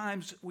lot of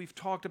times we've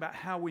talked about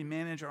how we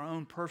manage our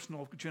own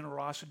personal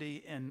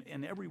generosity,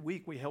 and every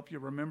week we help you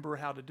remember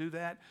how to do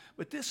that.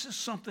 But this is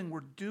something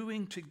we're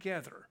doing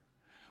together.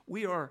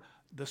 We are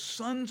the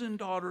sons and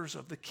daughters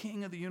of the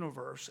King of the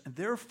universe, and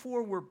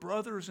therefore we're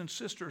brothers and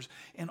sisters.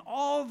 And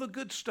all the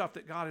good stuff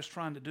that God is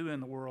trying to do in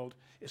the world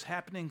is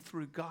happening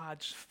through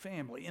God's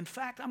family. In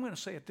fact, I'm going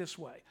to say it this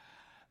way.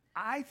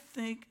 I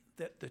think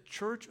that the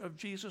Church of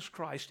Jesus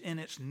Christ, in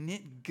its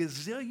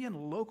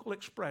gazillion local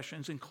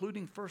expressions,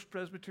 including First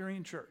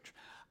Presbyterian Church,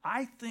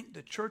 I think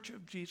the Church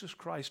of Jesus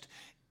Christ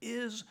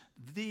is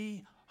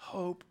the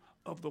hope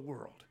of the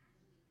world.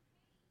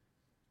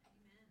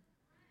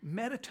 Amen.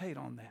 Meditate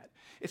on that.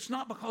 It's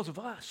not because of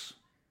us.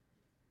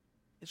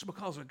 It's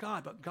because of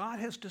God. But God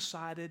has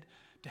decided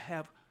to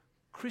have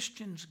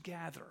Christians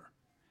gather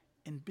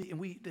and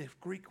the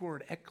Greek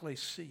word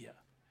ekklesia,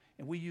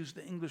 and we use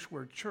the English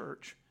word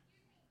church.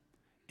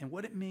 And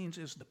what it means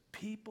is the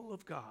people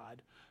of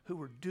God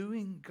who are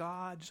doing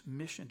God's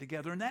mission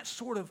together. And that's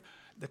sort of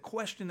the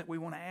question that we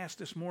want to ask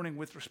this morning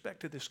with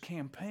respect to this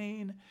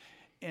campaign.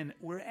 And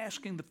we're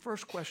asking, the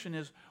first question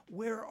is,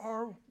 where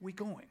are we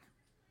going?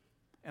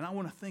 And I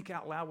want to think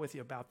out loud with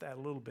you about that a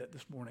little bit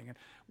this morning. And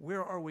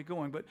where are we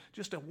going? But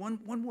just one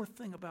more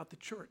thing about the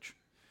church.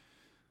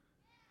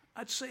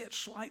 I'd say it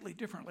slightly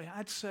differently.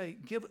 I'd say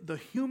give the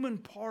human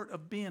part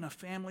of being a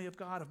family of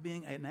God, of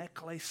being an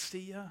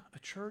ecclesia, a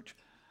church.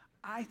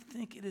 I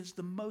think it is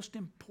the most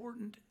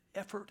important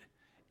effort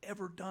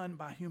ever done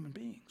by human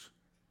beings.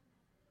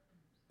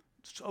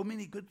 So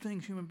many good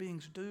things human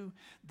beings do.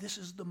 This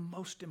is the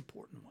most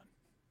important one.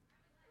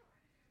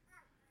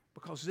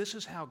 Because this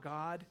is how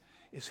God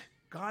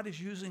is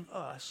using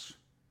us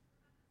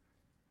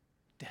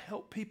to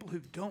help people who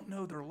don't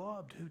know they're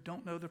loved, who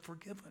don't know they're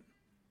forgiven.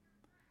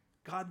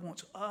 God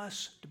wants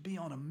us to be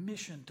on a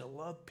mission to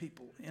love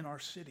people in our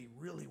city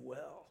really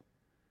well.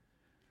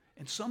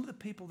 And some of the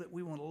people that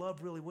we want to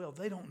love really well,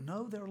 they don't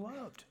know they're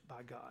loved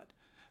by God.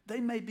 They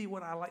may be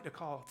what I like to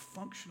call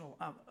functional,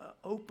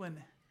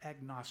 open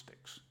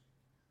agnostics.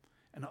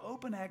 An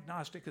open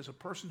agnostic is a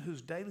person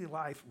whose daily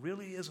life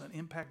really isn't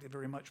impacted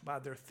very much by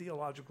their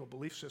theological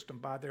belief system,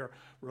 by their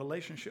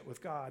relationship with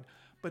God,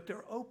 but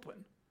they're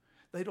open.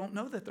 They don't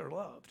know that they're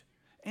loved,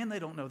 and they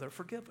don't know they're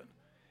forgiven.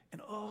 And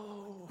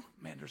oh,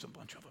 man, there's a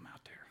bunch of them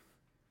out there.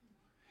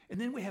 And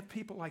then we have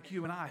people like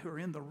you and I who are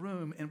in the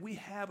room, and we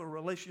have a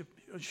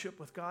relationship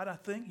with God. I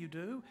think you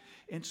do.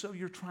 And so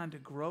you're trying to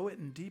grow it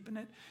and deepen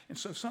it. And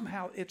so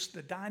somehow it's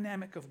the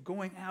dynamic of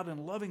going out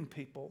and loving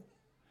people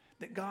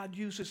that God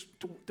uses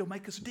to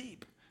make us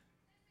deep.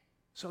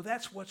 So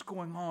that's what's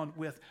going on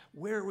with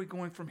where are we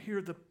going from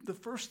here. The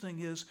first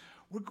thing is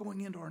we're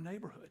going into our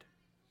neighborhood,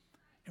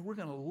 and we're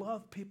going to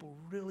love people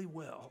really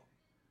well,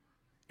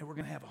 and we're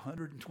going to have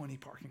 120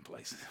 parking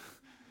places.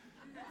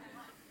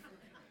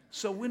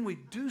 So when we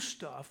do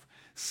stuff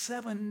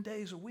 7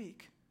 days a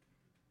week,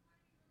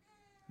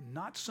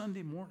 not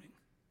Sunday morning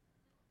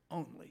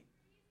only,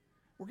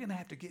 we're going to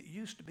have to get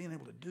used to being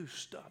able to do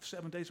stuff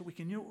 7 days a week.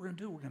 And you know what we're going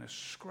to do? We're going to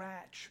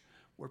scratch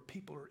where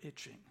people are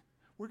itching.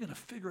 We're going to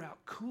figure out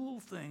cool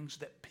things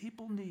that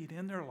people need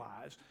in their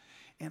lives,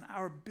 and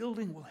our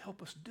building will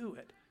help us do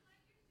it.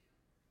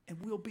 And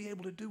we'll be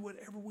able to do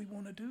whatever we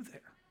want to do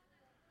there,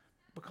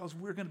 because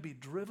we're going to be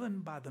driven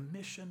by the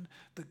mission,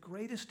 the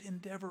greatest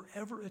endeavor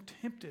ever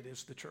attempted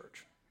as the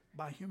church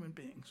by human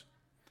beings.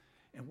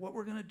 And what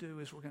we're going to do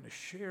is we're going to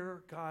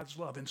share God's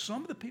love. And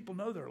some of the people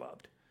know they're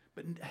loved,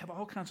 but have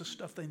all kinds of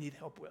stuff they need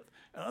help with.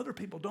 And other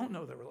people don't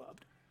know they're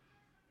loved,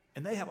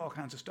 and they have all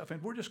kinds of stuff,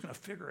 and we're just going to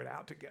figure it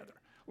out together.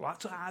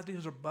 Lots of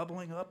ideas are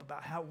bubbling up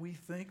about how we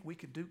think we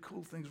could do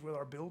cool things with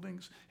our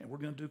buildings, and we're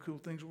going to do cool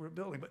things with our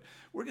building. But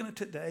we're going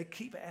to today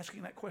keep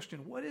asking that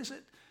question: what is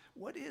it?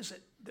 What is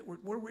it that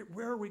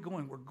where are we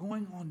going? We're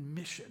going on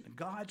mission,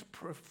 God's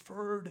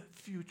preferred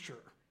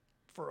future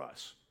for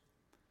us.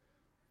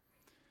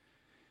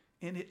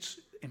 And it's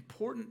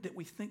important that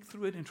we think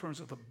through it in terms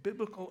of a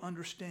biblical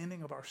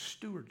understanding of our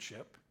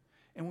stewardship.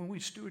 And when we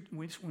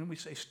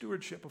say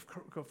stewardship,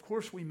 of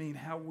course we mean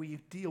how we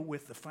deal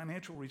with the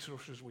financial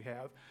resources we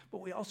have,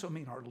 but we also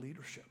mean our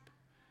leadership.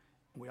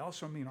 We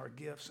also mean our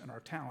gifts and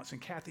our talents.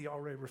 And Kathy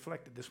already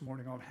reflected this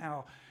morning on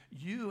how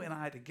you and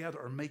I together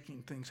are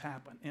making things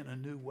happen in a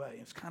new way.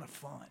 It's kind of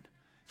fun.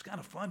 It's kind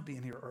of fun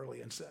being here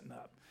early and setting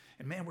up.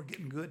 And man, we're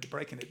getting good to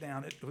breaking it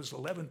down. It was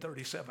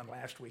 11:37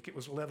 last week. It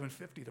was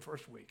 11:50 the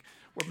first week.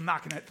 We're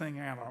knocking that thing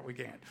out, aren't we,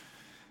 Gant?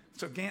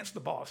 So Gant's the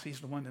boss.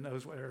 He's the one that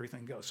knows where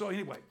everything goes. So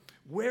anyway,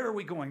 where are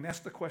we going? That's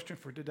the question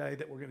for today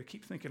that we're going to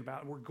keep thinking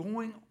about. We're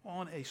going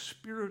on a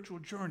spiritual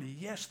journey.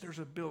 Yes, there's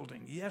a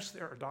building. Yes,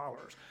 there are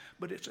dollars.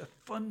 But it's a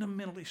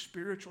fundamentally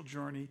spiritual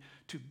journey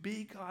to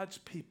be God's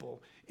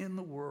people in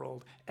the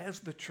world as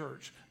the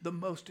church, the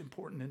most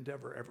important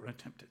endeavor ever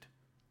attempted.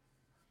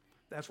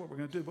 That's what we're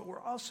going to do. But we're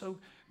also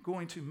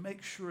going to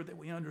make sure that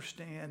we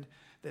understand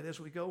that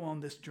as we go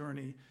on this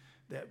journey,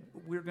 that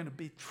we're going to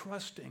be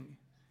trusting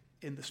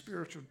in the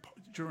spiritual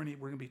journey.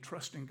 We're going to be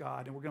trusting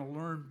God, and we're going to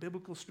learn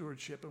biblical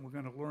stewardship, and we're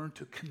going to learn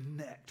to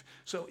connect.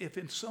 So if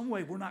in some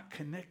way we're not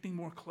connecting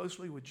more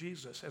closely with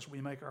Jesus as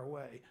we make our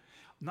way,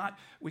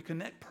 we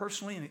connect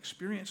personally and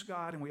experience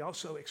God, and we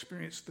also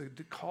experience the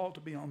call to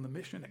be on the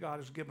mission that God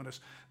has given us.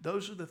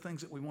 Those are the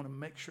things that we want to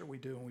make sure we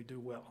do, and we do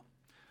well.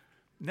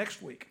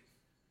 Next week,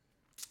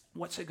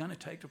 what's it going to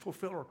take to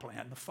fulfill our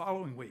plan? The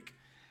following week,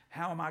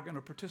 how am I going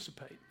to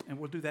participate? And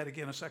we'll do that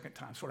again a second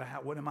time, sort of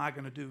what am I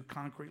going to do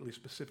concretely,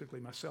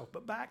 specifically myself?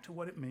 But back to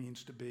what it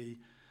means to be,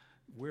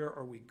 where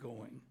are we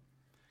going?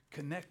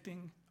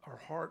 Connecting our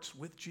hearts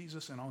with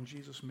Jesus and on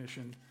Jesus'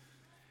 mission,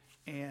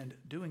 and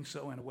doing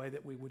so in a way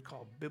that we would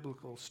call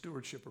biblical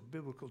stewardship or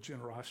biblical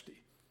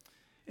generosity.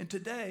 And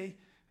today,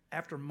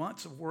 after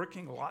months of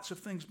working, lots of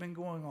things been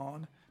going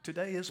on,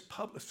 today is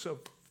public, so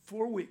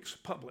 4 weeks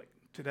public.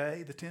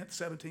 Today, the 10th,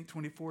 17th,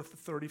 24th,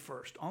 the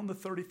 31st. On the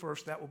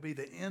 31st, that will be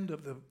the end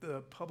of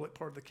the public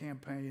part of the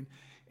campaign.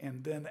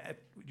 And then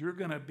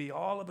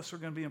all of us are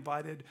going to be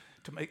invited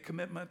to make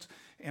commitments.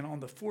 And on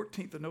the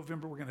 14th of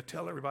November, we're going to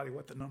tell everybody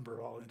what the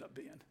number all end up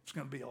being. It's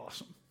going to be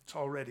awesome. It's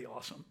already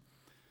awesome.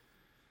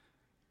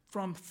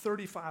 From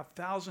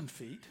 35,000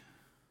 feet,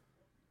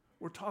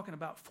 we're talking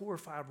about 4 or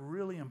 5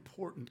 really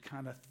important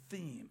kind of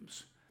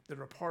themes that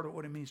are a part of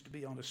what it means to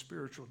be on a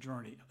spiritual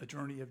journey, a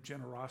journey of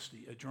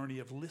generosity, a journey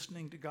of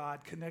listening to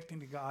God, connecting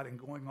to God, and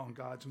going on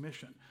God's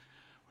mission.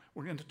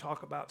 We're going to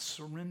talk about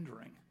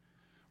surrendering.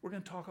 We're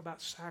going to talk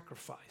about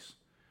sacrifice.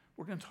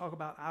 We're going to talk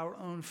about our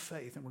own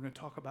faith, and we're going to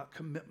talk about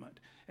commitment.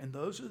 And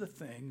those are the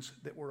things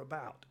that we're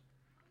about.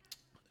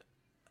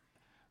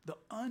 The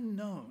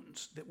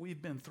unknowns that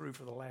we've been through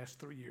for the last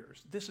 3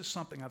 years. This is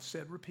something I've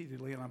said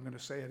repeatedly, and I'm going to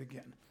say it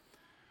again.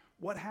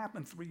 What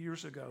happened 3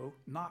 years ago,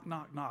 knock,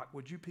 knock, knock,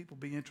 would you people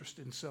be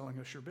interested in selling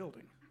us your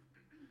building?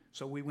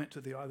 So we went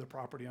to the other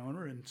property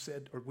owner and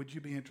said, or would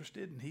you be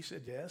interested? And he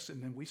said yes,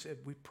 and then we said,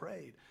 we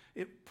prayed.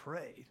 It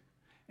prayed.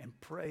 and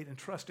prayed and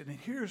trusted. And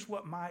here's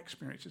what my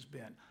experience has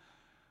been.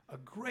 A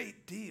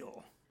great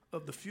deal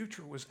of the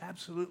future was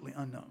absolutely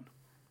unknown.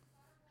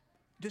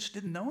 Just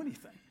didn't know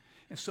anything.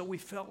 And so we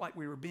felt like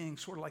we were being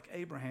sort of like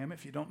Abraham.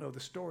 If you don't know the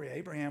story,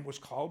 Abraham was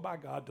called by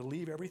God to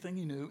leave everything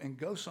he knew and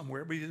go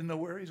somewhere, but he didn't know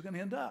where he was going to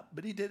end up.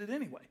 But he did it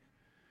anyway.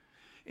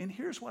 And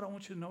here's what I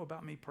want you to know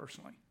about me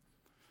personally.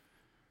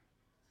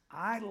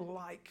 I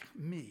like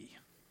me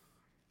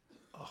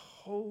a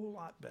whole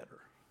lot better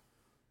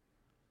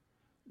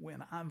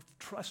when I'm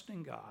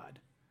trusting God,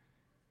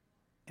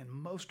 and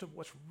most of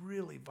what's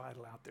really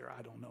vital out there,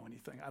 I don't know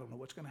anything. I don't know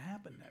what's going to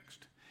happen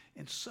next.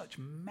 And such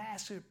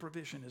massive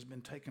provision has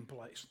been taking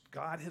place.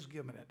 God has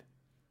given it.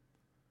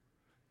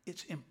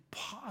 It's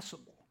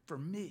impossible for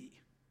me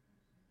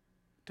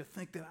to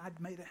think that I'd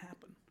made it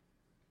happen.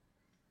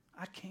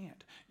 I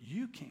can't.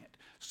 You can't.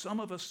 Some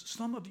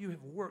of you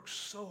have worked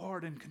so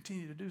hard and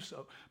continue to do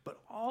so,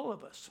 but all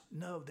of us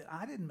know that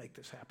I didn't make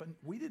this happen.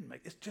 We didn't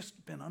make it. It's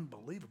just been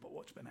unbelievable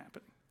what's been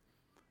happening.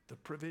 The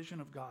provision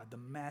of God, the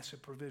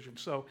massive provision.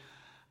 So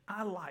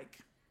I like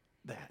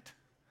that.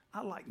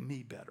 I like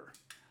me better.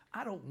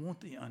 I don't want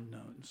the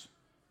unknowns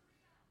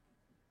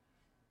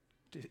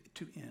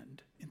to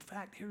end. In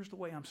fact, here's the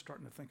way I'm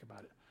starting to think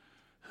about it.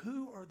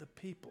 Who are the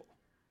people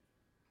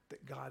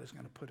that God is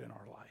going to put in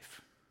our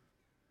life?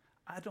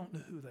 I don't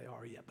know who they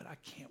are yet, but I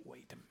can't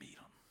wait to meet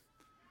them.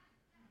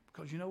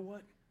 Because you know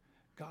what?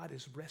 God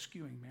is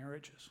rescuing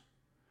marriages.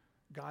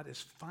 God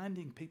is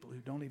finding people who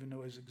don't even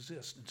know His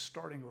exist and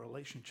starting a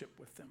relationship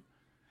with them.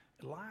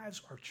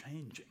 Lives are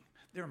changing.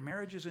 There are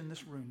marriages in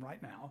this room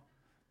right now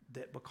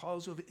that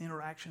because of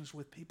interactions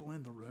with people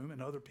in the room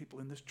and other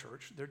people in this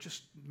church, they're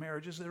just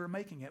marriages that are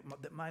making it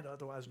that might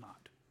otherwise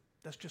not.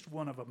 That's just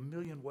one of a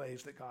million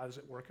ways that God is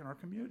at work in our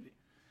community.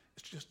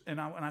 It's just, when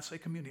I say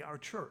community, our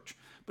church,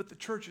 but the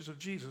churches of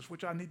Jesus,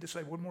 which I need to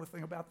say one more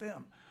thing about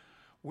them.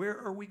 Where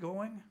are we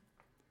going?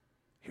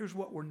 Here's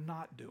what we're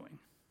not doing.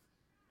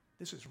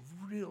 This is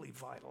really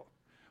vital.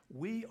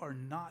 We are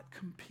not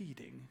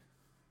competing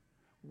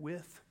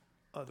with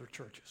other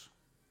churches.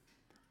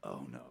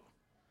 Oh no,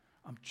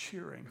 I'm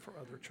cheering for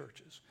other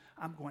churches.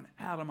 I'm going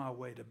out of my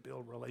way to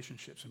build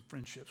relationships and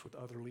friendships with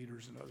other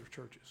leaders in other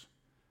churches.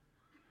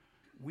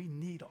 We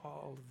need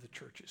all of the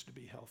churches to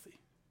be healthy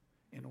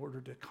in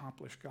order to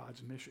accomplish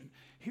God's mission.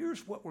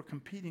 Here's what we're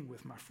competing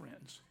with, my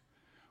friends.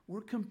 We're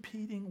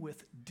competing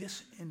with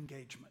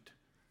disengagement.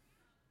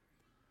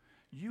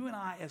 You and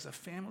I, as a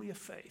family of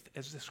faith,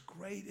 as this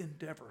great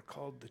endeavor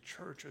called the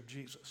Church of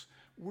Jesus,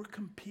 we're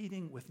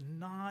competing with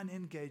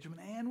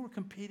non-engagement and we're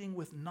competing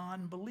with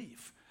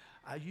non-belief.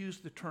 I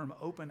used the term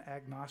open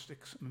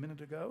agnostics a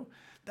minute ago.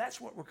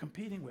 That's what we're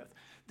competing with.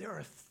 There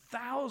are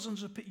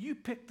thousands of people. You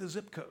pick the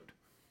zip code.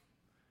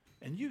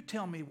 And you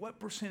tell me what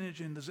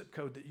percentage in the zip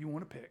code that you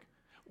want to pick.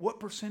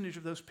 What percentage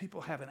of those people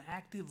have an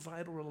active,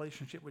 vital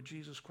relationship with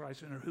Jesus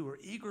Christ and who are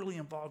eagerly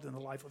involved in the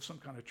life of some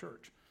kind of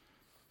church?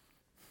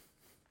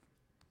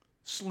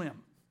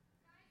 Slim.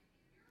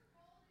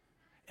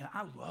 And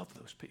I love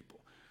those people.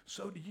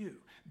 So do you.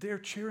 They're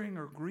cheering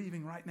or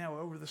grieving right now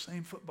over the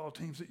same football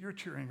teams that you're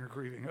cheering or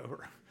grieving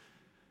over.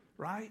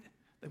 Right?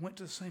 They went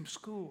to the same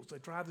schools. They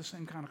drive the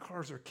same kind of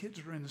cars. Their kids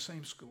are in the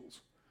same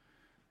schools.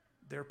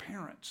 Their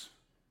parents.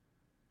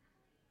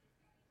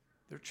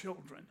 Their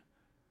children,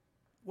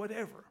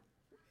 whatever.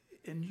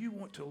 And you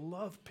want to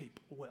love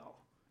people well,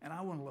 and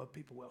I want to love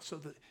people well.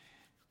 So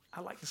I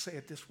like to say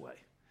it this way.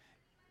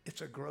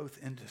 It's a growth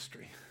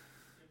industry.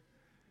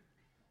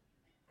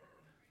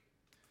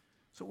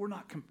 So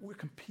we're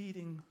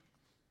competing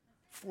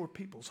for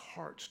people's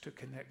hearts to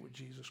connect with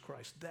Jesus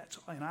Christ.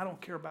 And I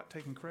don't care about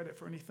taking credit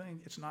for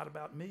anything. It's not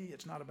about me.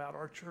 It's not about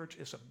our church.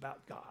 It's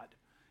about God.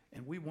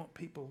 And we want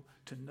people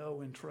to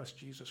know and trust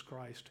Jesus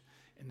Christ,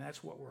 and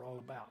that's what we're all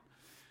about.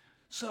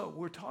 So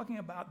we're talking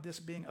about this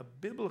being a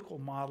biblical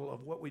model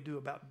of what we do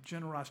about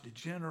generosity,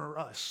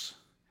 generous.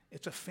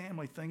 It's a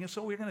family thing. And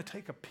so we're going to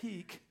take a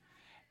peek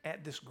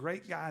at this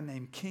great guy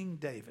named King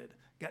David.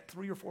 Got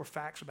 3 or 4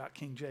 facts about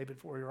King David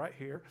for you right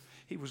here.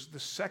 He was the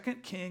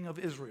second king of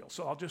Israel.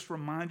 So I'll just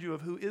remind you of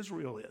who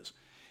Israel is.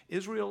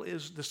 Israel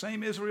is the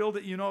same Israel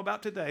that you know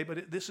about today,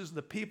 but this is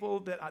the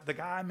people that the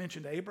guy I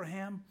mentioned,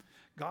 Abraham.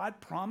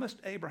 God promised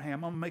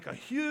Abraham, I'm going to make a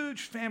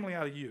huge family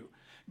out of you.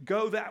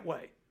 Go that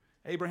way.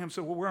 Abraham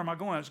said, well, where am I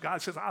going?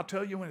 God says, I'll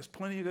tell you when it's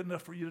plenty good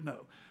enough for you to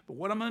know. But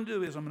what I'm going to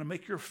do is I'm going to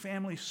make your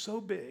family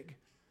so big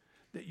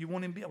that you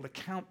won't even be able to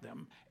count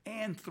them.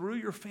 And through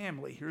your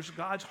family, here's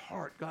God's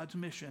heart, God's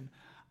mission,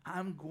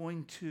 I'm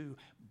going to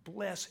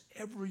bless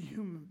every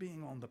human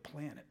being on the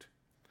planet.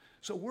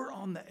 So we're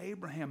on the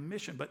Abraham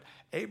mission, but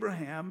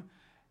Abraham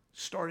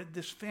started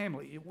this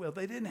family. Well,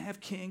 they didn't have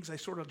kings. They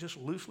sort of just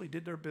loosely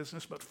did their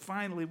business, but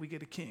finally we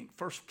get a king.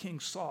 First king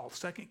Saul,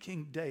 second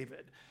king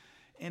David.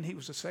 And he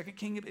was the second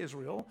king of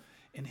Israel,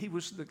 and he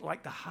was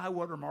like the high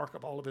water mark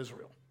of all of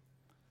Israel.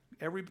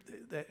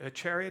 a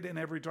chariot in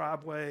every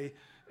driveway,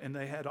 and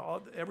they had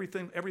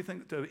everything.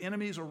 The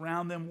enemies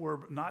around them were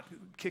not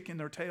kicking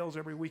their tails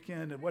every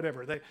weekend and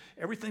whatever.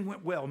 Everything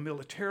went well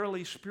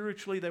militarily,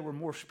 spiritually. They were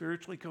more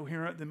spiritually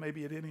coherent than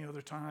maybe at any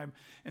other time.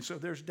 And so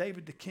there's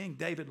David the king.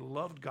 David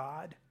loved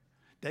God.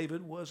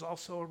 David was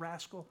also a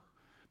rascal,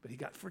 but he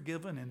got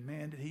forgiven, and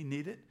man, did he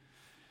need it.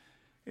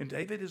 And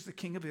David is the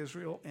king of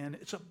Israel, and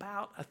it's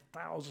about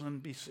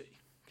 1000 BC,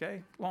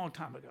 okay? Long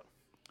time ago.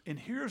 And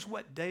here's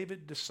what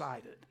David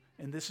decided,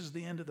 and this is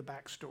the end of the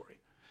backstory.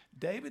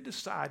 David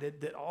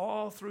decided that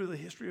all through the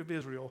history of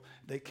Israel,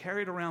 they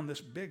carried around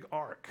this big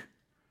ark,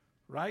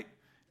 right?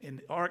 And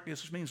the ark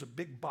just means a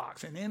big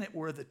box, and in it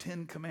were the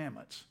 10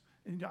 Commandments.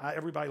 And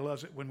everybody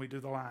loves it when we do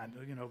the line,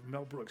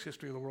 Mel Brooks'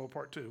 History of the World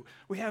Part 2.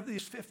 We have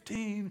these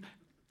 15,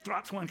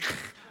 drops one,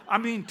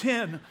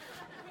 10.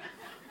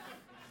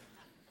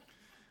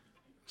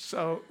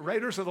 So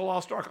Raiders of the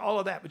Lost Ark, all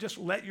of that, but just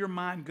let your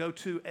mind go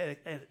to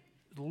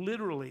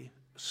literally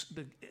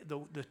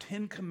the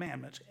 10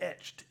 Commandments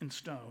etched in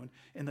stone,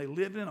 and they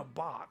lived in a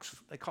box.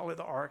 They call it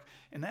the ark,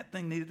 and that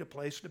thing needed a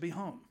place to be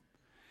home.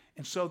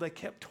 And so they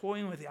kept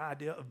toying with the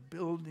idea of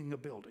building a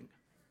building.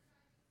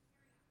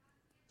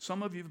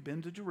 Some of you have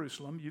been to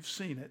Jerusalem. You've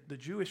seen it. The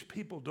Jewish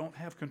people don't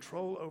have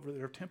control over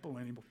their temple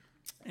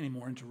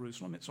anymore in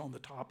Jerusalem. It's on the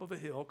top of a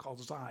hill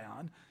called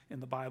Zion.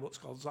 In the Bible, it's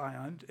called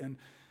Zion. And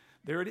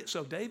there it is.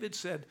 So David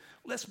said,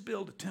 let's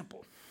build a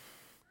temple.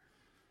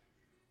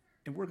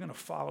 And we're going to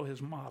follow his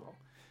model.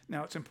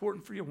 Now, it's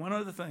important for you. One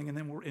other thing,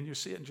 and you'll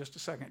see it in just a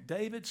second.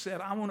 David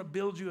said, I want to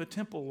build you a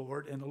temple,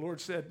 Lord. And the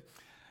Lord said,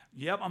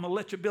 yep, I'm going to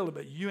let you build it,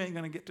 but you ain't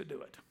going to get to do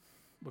it.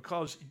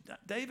 Because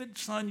David,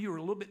 son, you were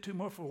a little bit too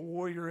much of a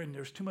warrior, and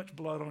there's too much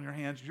blood on your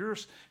hands. You're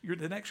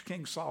the next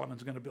King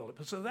Solomon's going to build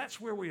it. So that's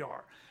where we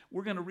are.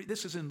 We're going to read.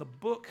 This is in the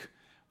book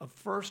of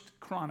 1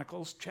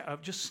 Chronicles,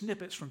 just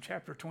snippets from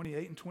chapter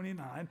 28 and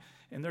 29,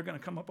 and they're going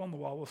to come up on the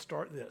wall. We'll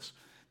start this.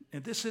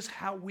 And this is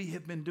how we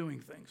have been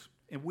doing things.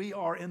 And we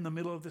are in the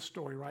middle of this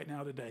story right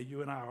now today,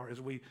 you and I are, as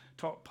we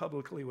talk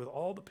publicly with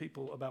all the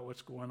people about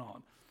what's going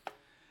on.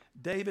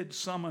 David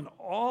summoned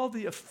all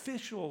the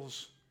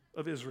officials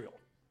of Israel,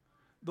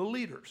 the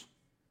leaders.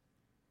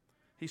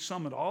 He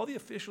summoned all the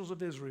officials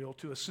of Israel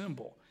to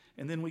assemble.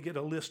 And then we get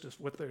a list of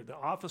what they're the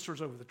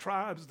officers over the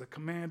tribes, the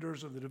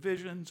commanders of the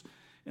divisions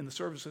in the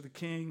service of the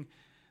king,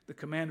 the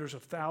commanders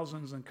of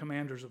thousands and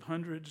commanders of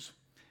hundreds,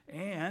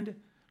 and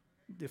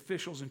the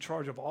officials in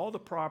charge of all the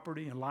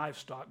property and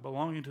livestock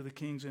belonging to the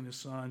kings and his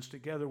sons,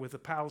 together with the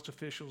palace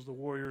officials, the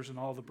warriors, and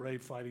all the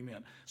brave fighting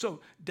men.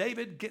 So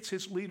David gets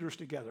his leaders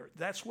together.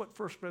 That's what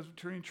First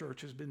Presbyterian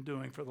Church has been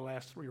doing for the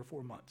last 3 or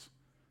 4 months.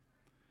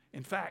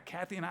 In fact,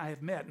 Kathy and I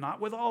have met,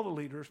 not with all the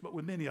leaders, but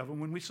with many of them.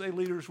 When we say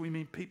leaders, we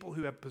mean people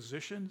who have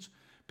positions,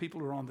 people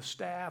who are on the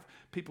staff,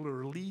 people who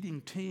are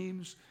leading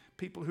teams,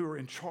 people who are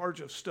in charge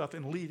of stuff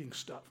and leading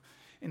stuff.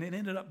 And it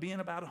ended up being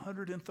about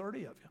 130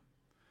 of you.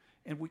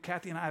 And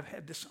Kathy and I have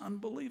had this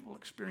unbelievable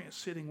experience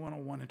sitting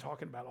one-on-one and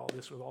talking about all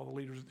this with all the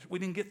leaders. We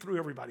didn't get through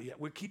everybody yet.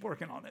 We'll keep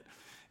working on it.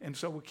 And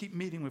so we'll keep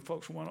meeting with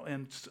folks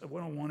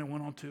one-on-one and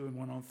one-on-two and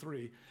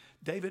one-on-three.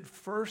 David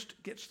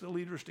first gets the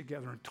leaders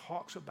together and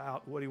talks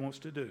about what he wants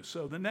to do.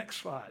 So the next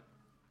slide.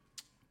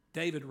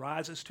 David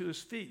rises to his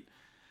feet.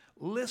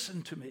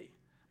 Listen to me,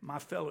 my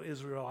fellow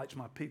Israelites,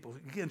 my people.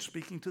 Again,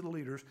 speaking to the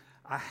leaders,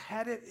 I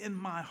had it in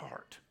my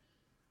heart.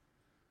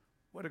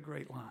 What a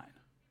great line.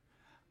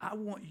 I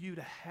want you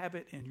to have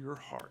it in your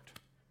heart.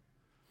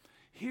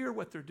 Here,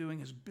 what they're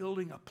doing is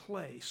building a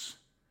place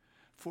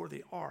for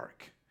the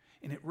ark,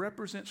 and it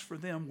represents for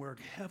them where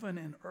heaven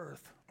and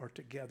earth are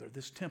together,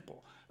 this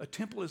temple. A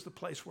temple is the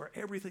place where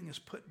everything is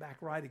put back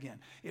right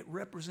again. It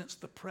represents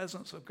the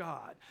presence of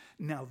God.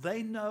 Now,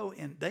 they knew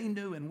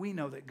and we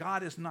know that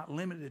God is not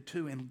limited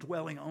to and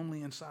dwelling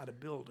only inside a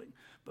building.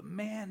 But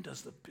man,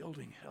 does the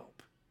building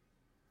help.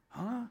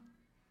 Huh?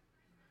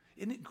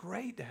 Isn't it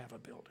great to have a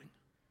building?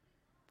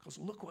 Because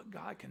look what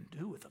God can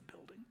do with a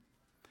building.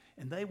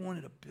 And they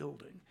wanted a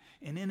building.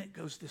 And in it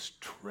goes this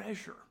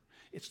treasure.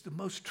 It's the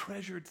most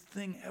treasured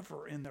thing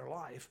ever in their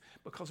life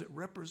because it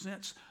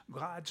represents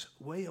God's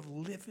way of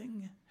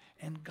living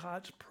and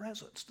God's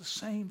presence. The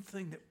same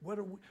thing that where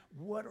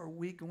are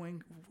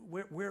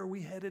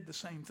we headed? The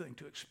same thing,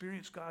 to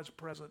experience God's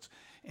presence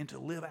and to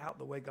live out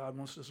the way God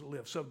wants us to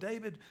live. So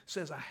David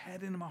says, I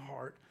had it in my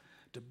heart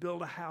to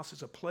build a house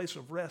as a place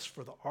of rest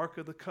for the ark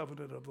of the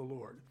covenant of the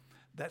Lord.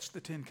 That's the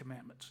 10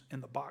 Commandments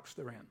in the box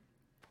they're in.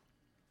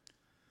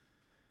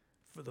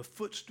 For the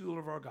footstool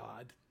of our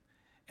God,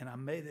 and I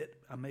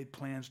made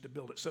plans to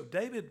build it. So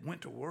David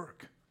went to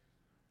work,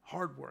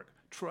 hard work.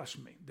 Trust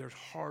me, there's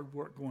hard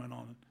work going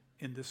on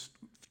in this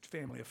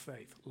family of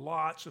faith.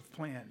 Lots of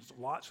plans,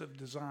 lots of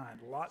design,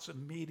 lots of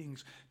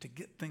meetings to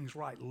get things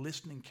right,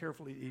 listening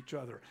carefully to each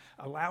other,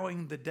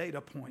 allowing the data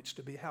points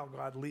to be how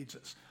God leads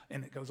us.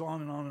 And it goes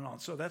on and on and on.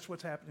 So that's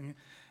what's happening.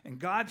 And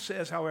God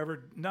says,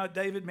 however, no,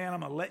 David, man,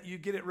 I'm going to let you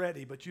get it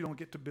ready, but you don't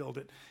get to build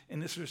it.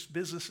 And this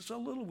business is a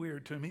little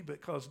weird to me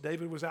because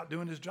David was out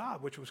doing his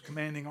job, which was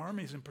commanding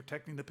armies and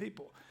protecting the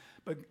people.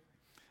 But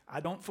I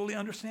don't fully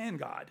understand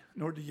God,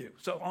 nor do you.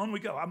 So on we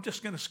go. I'm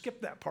just going to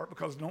skip that part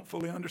because I don't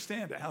fully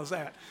understand it. How's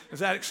that? Is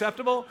that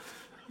acceptable?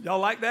 Y'all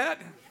like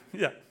that?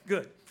 Yeah,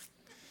 good.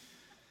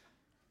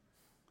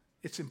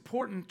 It's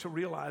important to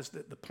realize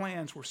that the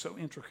plans were so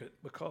intricate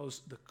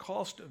because the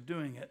cost of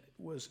doing it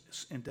was,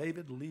 and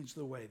David leads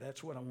the way.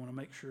 That's what I want to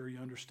make sure you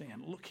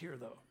understand. Look here,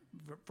 though.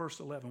 Verse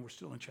 11, we're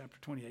still in chapter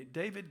 28.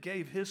 David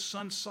gave his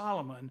son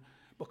Solomon,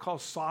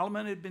 because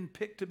Solomon had been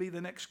picked to be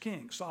the next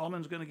king.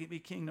 Solomon's going to be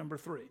king number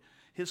 3.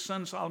 His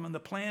son Solomon, the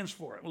plans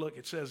for it. Look,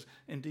 it says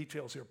in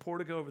details here,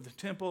 portico over the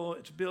temple,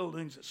 its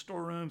buildings, its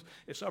storerooms,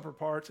 its upper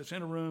parts, its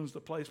inner rooms, the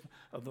place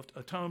of the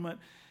atonement.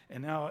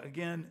 And now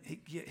again,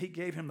 he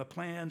gave him the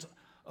plans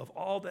of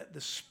all that the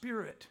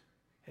Spirit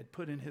had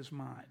put in his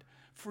mind.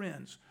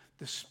 Friends,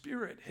 the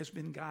Spirit has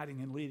been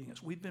guiding and leading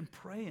us. We've been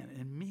praying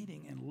and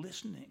meeting and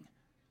listening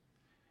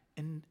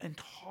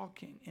and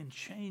talking and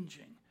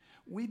changing.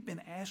 We've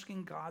been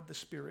asking God the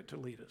Spirit to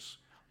lead us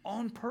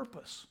on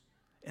purpose.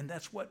 And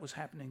that's what was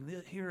happening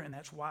here, and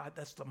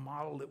that's the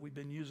model that we've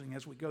been using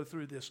as we go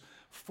through this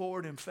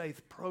Forward in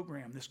Faith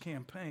program, this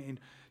campaign,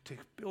 to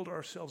build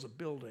ourselves a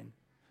building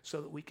so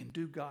that we can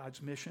do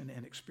God's mission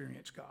and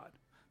experience God.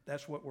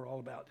 That's what we're all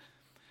about.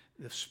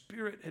 The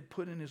Spirit had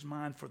put in his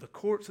mind for the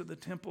courts of the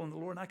temple and the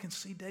Lord. And I can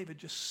see David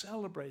just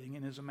celebrating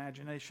in his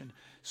imagination,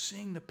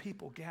 seeing the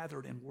people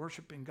gathered and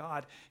worshiping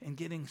God and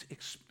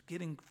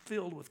getting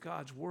filled with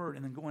God's word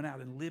and then going out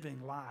and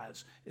living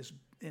lives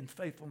in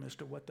faithfulness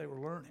to what they were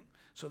learning.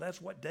 So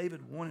that's what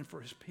David wanted for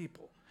his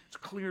people. It's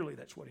clearly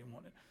that's what he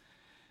wanted.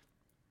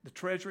 The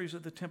treasuries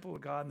of the temple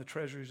of God and the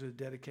treasuries of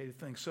the dedicated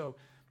things. So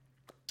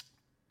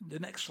the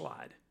next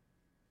slide,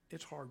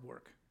 it's hard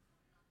work.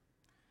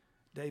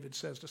 David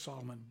says to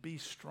Solomon, be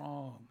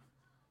strong,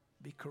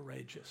 be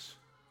courageous,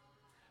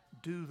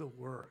 do the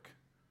work.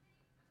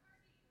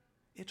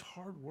 It's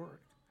hard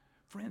work.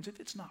 Friends, if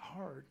it's not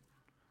hard,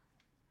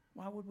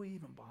 why would we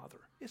even bother?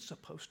 It's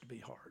supposed to be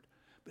hard,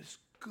 but it's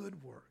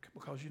good work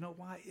because you know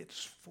why?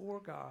 It's for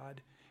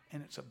God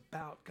and it's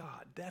about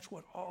God. That's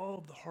what all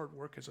of the hard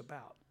work is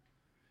about.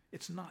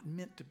 It's not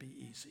meant to be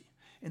easy.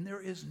 And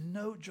there is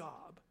no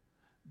job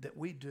that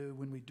we do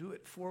when we do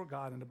it for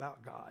God and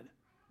about God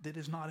that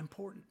is not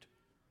important.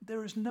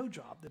 There is no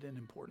job that isn't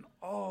important.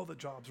 All the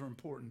jobs are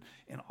important,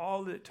 and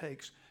all that it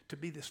takes to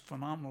be this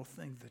phenomenal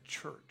thing, the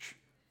church,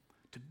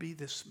 to be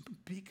this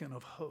beacon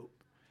of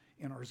hope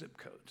in our zip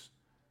codes.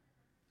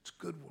 It's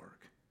good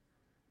work,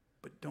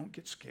 but don't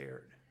get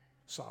scared,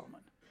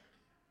 Solomon.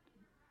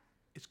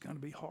 It's going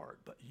to be hard,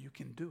 but you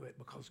can do it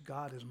because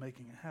God is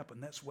making it happen.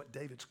 That's what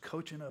David's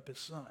coaching up his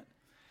son.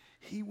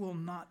 He will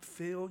not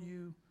fail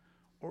you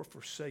or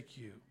forsake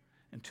you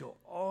until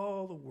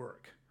all the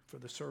work for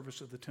the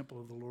service of the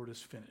temple of the Lord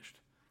is finished.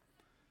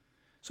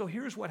 So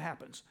here's what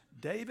happens.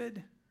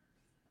 David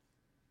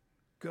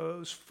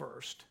goes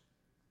first,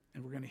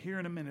 and we're going to hear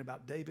in a minute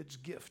about David's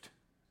gift,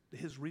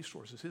 his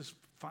resources, his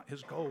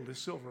gold, his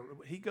silver.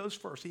 He goes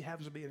first. He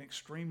happens to be an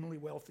extremely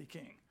wealthy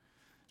king.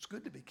 It's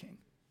good to be king.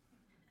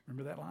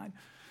 Remember that line?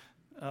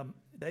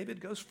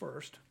 David goes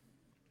first,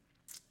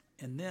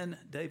 and then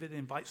David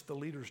invites the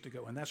leaders to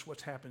go, and that's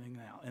what's happening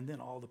now, and then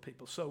all the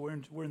people. So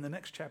we're in the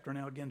next chapter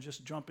now, again,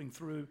 just jumping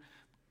through.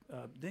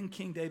 Then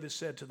King David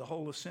said to the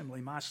whole assembly,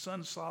 my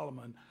son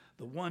Solomon,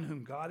 the one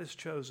whom God has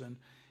chosen,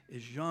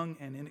 is young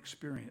and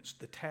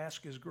inexperienced. The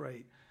task is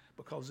great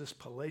because this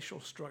palatial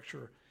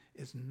structure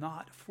is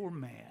not for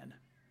man,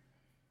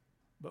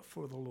 but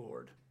for the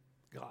Lord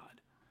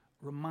God.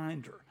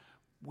 Reminder,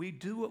 we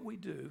do what we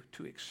do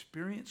to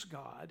experience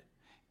God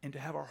and to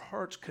have our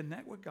hearts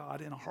connect with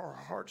God and our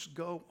hearts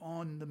go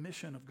on the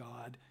mission of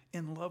God,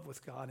 in love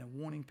with God and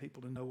wanting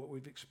people to know what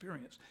we've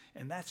experienced.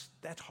 And that's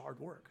hard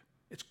work.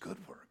 It's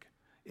good work.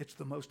 It's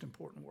the most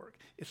important work.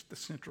 It's the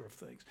center of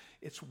things.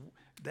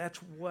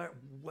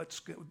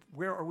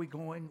 Where are we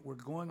going? We're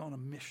going on a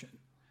mission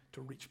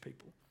to reach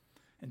people.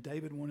 And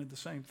David wanted the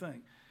same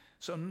thing.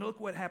 So look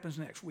what happens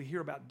next. We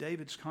hear about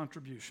David's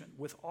contribution.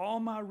 With all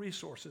my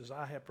resources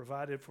I have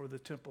provided for the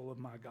temple of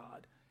my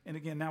God. And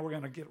again, now we're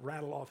going to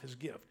rattle off his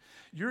gift.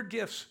 Your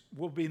gifts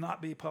will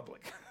not be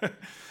public.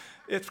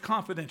 It's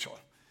confidential.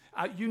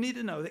 You need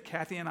to know that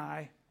Kathy and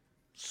I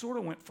sort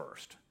of went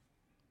first.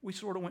 We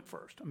sort of went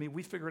first. I mean,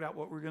 we figured out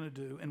what we're going to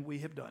do, and we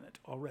have done it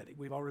already.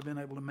 We've already been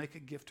able to make a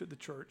gift to the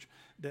church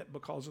that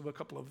because of a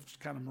couple of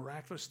kind of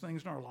miraculous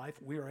things in our life,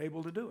 we are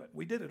able to do it.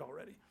 We did it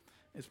already.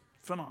 It's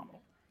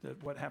phenomenal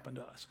what happened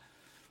to us.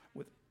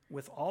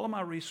 With all of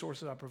my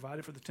resources I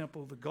provided for the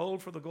temple, the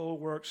gold for the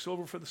gold work,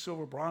 silver for the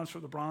silver, bronze for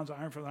the bronze,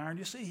 iron for the iron.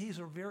 You see, he's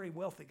a very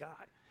wealthy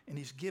guy, and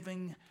he's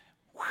giving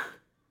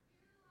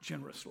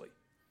generously.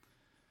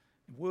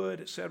 Wood,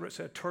 et cetera,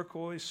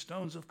 turquoise,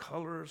 stones of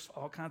colors,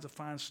 all kinds of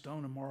fine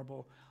stone and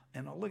marble.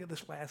 And look at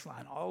this last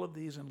line, all of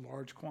these in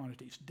large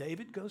quantities.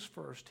 David goes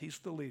first, he's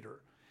the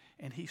leader,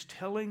 and he's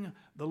telling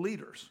the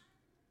leaders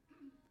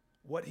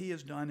what he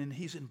has done, and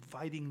he's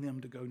inviting them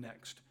to go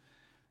next.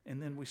 And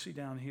then we see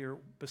down here,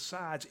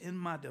 besides, in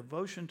my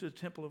devotion to the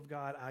temple of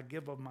God, I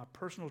give of my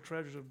personal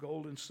treasures of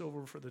gold and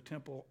silver for the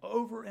temple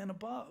over and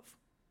above.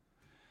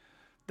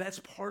 That's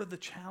part of the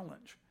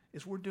challenge,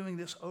 is we're doing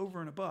this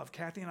over and above.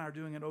 Kathy and I are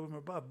doing it over and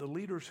above. The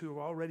leaders who have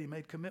already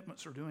made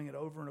commitments are doing it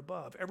over and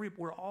above.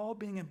 We're all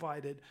being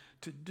invited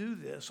to do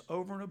this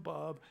over and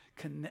above,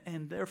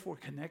 and therefore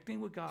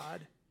connecting with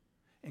God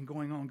and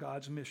going on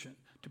God's mission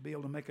to be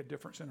able to make a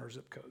difference in our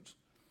zip codes.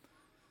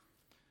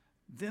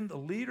 Then the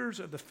leaders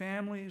of the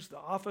families, the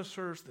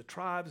officers, the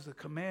tribes, the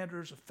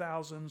commanders of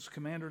thousands,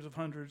 commanders of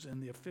hundreds,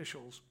 and the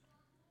officials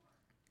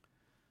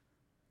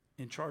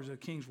in charge of the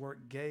king's work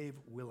gave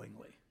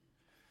willingly.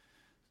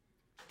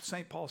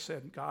 St. Paul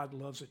said, God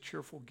loves a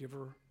cheerful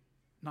giver,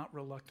 not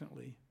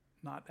reluctantly,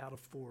 not out of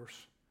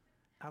force,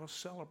 out of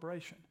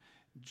celebration,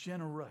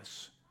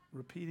 generous,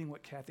 repeating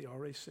what Kathy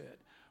already said.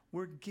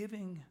 We're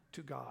giving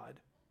to God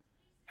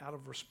out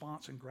of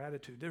response and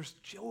gratitude. There's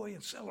joy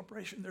and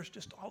celebration. There's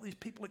just all these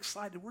people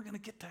excited. We're going to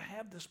get to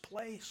have this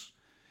place.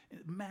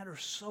 It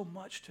matters so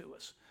much to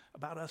us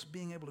about us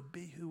being able to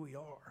be who we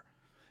are.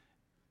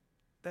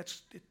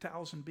 That's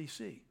 1000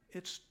 BC.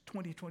 It's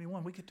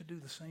 2021. We get to do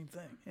the same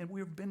thing. And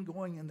we've been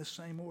going in the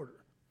same order.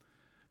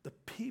 The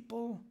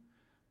people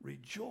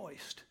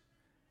rejoiced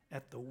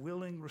at the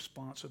willing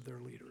response of their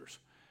leaders.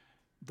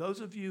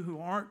 Those of you who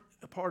aren't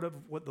a part of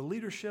what the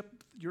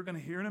leadership, you're going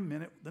to hear in a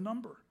minute the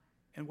number.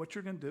 And what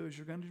you're going to do is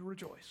you're going to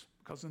rejoice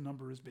because the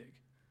number is big.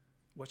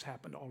 What's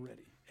happened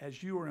already,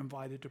 as you are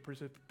invited to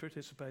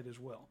participate as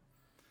well.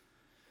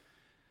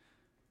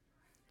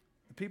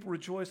 The people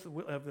rejoiced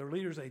of their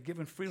leaders. They had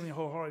given freely and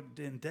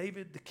wholeheartedly. And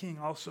David, the king,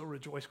 also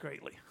rejoiced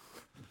greatly.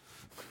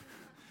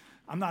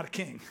 I'm not a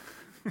king.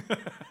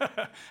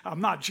 I'm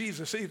not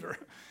Jesus either.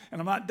 And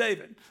I'm not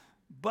David.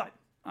 But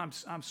I'm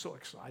so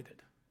excited.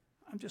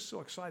 I'm just so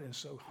excited and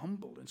so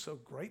humbled and so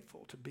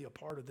grateful to be a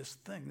part of this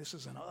thing. This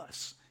is an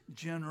us.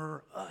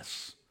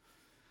 Us.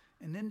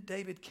 And then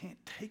David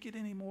can't take it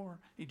anymore.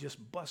 He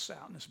just busts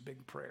out in this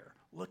big prayer.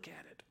 Look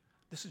at it.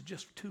 This is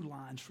just 2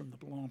 lines from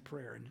the long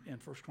prayer in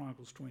 1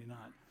 Chronicles 29.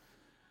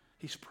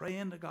 He's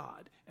praying to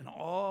God, and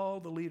all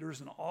the leaders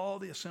and all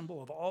the assembly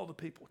of all the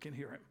people can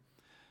hear him.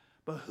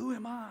 But who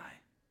am I?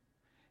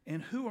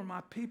 And who are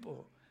my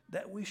people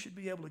that we should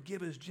be able to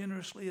give as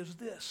generously as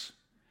this?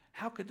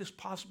 How could this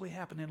possibly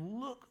happen?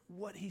 And look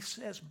what he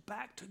says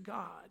back to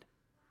God.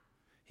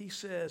 He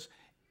says,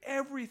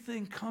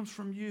 everything comes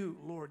from you,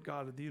 Lord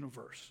God of the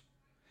universe.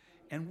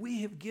 And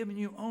we have given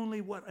you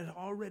only what had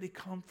already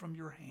come from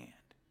your hand.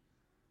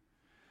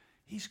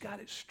 He's got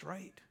it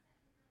straight.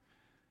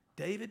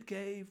 David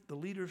gave, the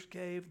leaders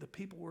gave, the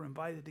people were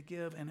invited to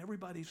give, and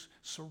everybody's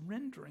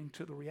surrendering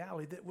to the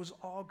reality that was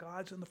all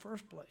God's in the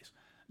first place.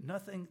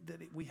 Nothing that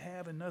we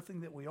have and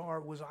nothing that we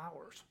are was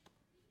ours.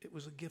 It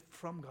was a gift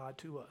from God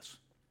to us.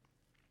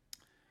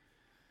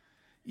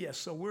 Yes,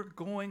 so we're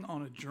going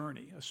on a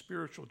journey, a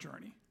spiritual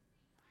journey.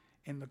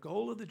 And the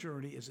goal of the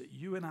journey is that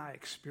you and I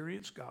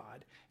experience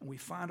God, and we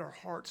find our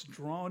hearts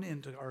drawn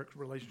into our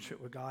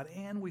relationship with God,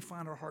 and we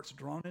find our hearts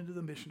drawn into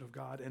the mission of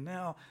God. And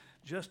now,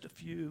 just a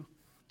few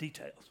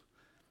details.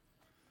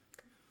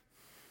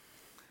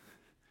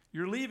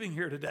 You're leaving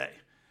here today.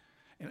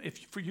 And if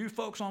for you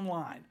folks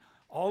online,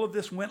 all of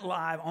this went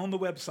live on the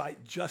website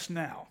just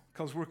now,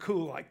 because we're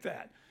cool like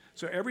that.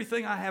 So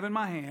everything I have in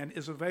my hand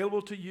is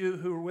available to you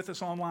who are with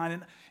us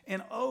online.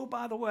 And oh,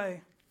 by the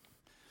way,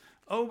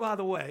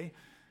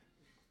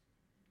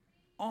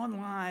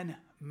 online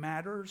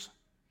matters.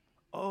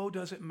 Oh,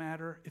 does it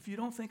matter? If you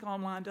don't think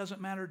online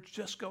doesn't matter,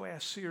 just go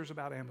ask Sears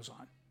about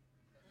Amazon.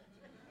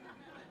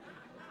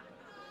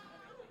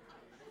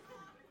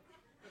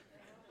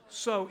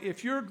 So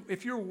if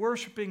you're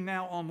worshiping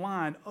now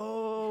online,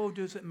 oh,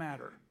 does it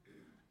matter?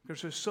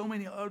 Because there's so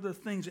many other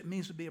things it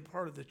means to be a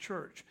part of the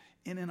church.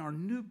 And in our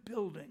new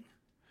building,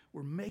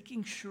 we're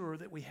making sure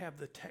that we have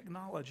the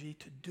technology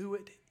to do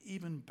it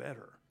even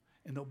better.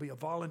 And there'll be a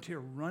volunteer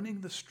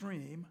running the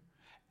stream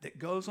that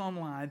goes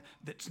online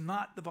that's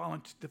not the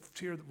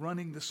volunteer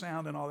running the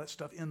sound and all that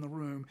stuff in the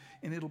room,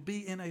 and it'll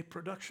be in a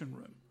production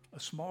room, a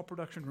small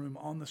production room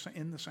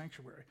in the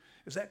sanctuary.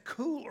 Is that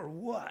cool or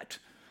what?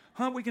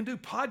 We can do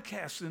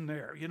podcasts in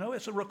there. You know,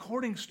 it's a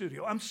recording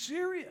studio. I'm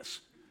serious,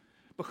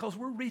 because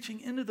we're reaching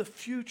into the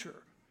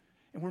future,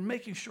 and we're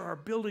making sure our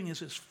building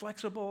is as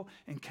flexible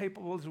and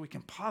capable as we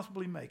can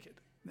possibly make it.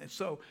 And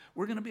so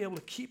we're going to be able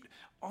to keep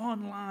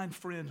online,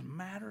 friends,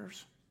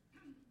 matters.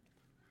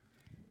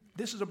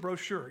 This is a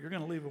brochure. You're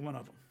going to leave with one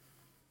of them.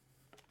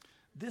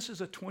 This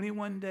is a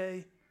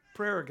 21-day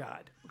prayer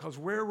guide, because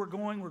where we're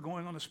going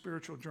on a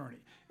spiritual journey.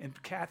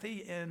 And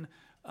Kathy and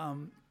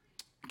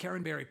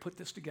Karen Berry put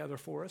this together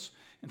for us,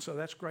 and so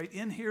that's great.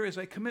 In here is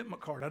a commitment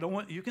card.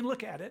 You can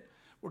look at it.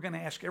 We're going to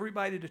ask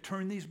everybody to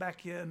turn these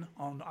back in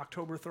on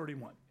October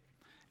 31.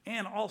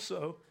 And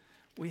also,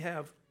 we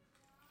have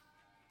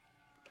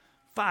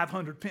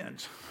 500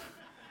 pins.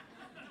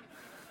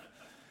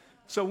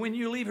 So when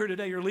you leave here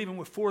today, you're leaving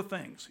with 4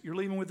 things. You're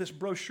leaving with this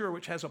brochure,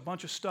 which has a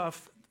bunch of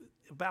stuff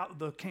about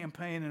the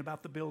campaign and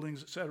about the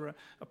buildings, et cetera,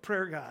 a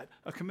prayer guide,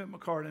 a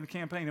commitment card, and a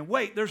campaign. And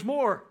wait, there's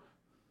more.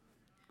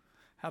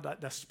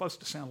 That's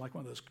supposed to sound like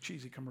one of those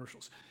cheesy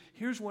commercials.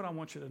 Here's what I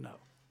want you to know.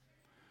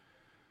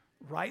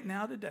 Right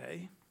now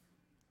today,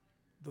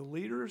 The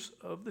leaders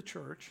of the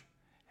church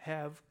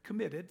have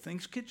committed,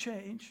 things could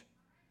change,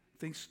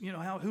 things,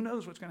 who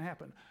knows what's going to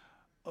happen,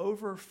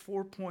 over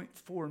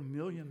 $4.4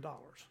 million.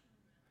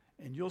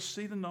 And you'll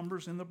see the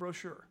numbers in the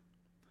brochure.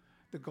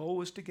 The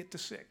goal is to get to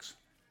 6.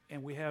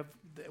 And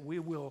we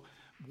will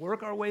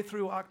work our way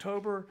through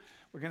October.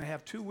 We're going to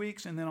have 2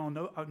 weeks, and then on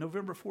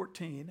November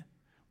 14,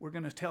 we're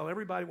going to tell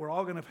everybody, we're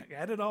all going to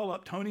add it all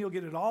up. Tony will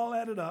get it all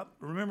added up,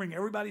 remembering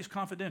everybody's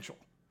confidential.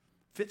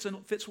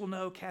 Fitz will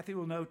know, Kathy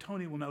will know,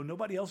 Tony will know,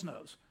 nobody else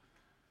knows.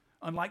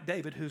 Unlike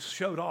David, who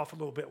showed off a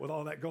little bit with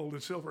all that gold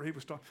and silver he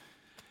was talking.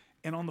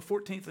 And on the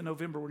 14th of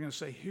November, we're going to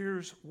say,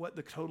 here's what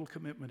the total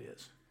commitment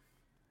is.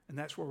 And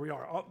that's where we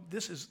are.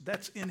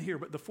 That's in here,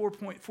 but the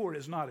 4.4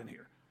 is not in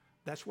here.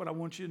 That's what I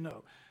want you to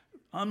know.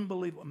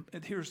 Unbelievable.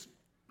 Here's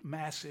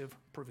massive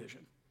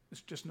provision.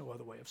 There's just no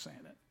other way of saying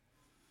it.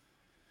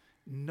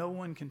 No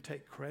one can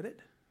take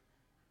credit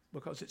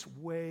because it's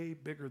way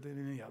bigger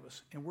than any of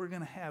us. And we're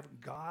going to have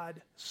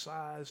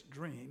God-sized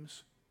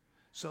dreams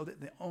so that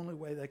the only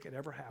way they could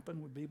ever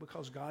happen would be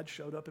because God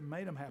showed up and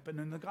made them happen.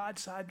 And the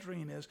God-sized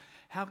dream is,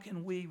 how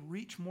can we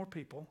reach more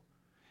people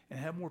and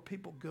have more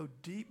people go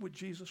deep with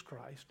Jesus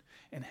Christ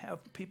and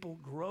have people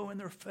grow in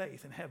their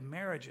faith and have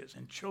marriages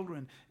and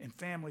children and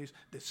families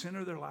that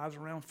center their lives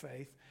around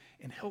faith,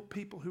 and help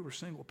people who are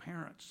single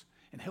parents,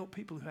 and help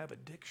people who have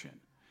addiction,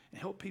 and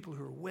help people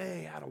who are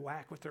way out of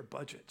whack with their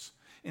budgets,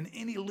 and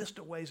any list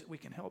of ways that we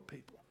can help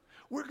people.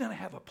 We're going to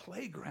have a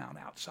playground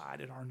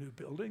outside in our new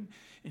building.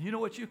 And you know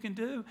what you can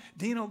do?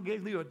 Dean will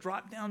give you a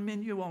drop-down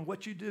menu on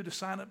what you do to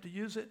sign up to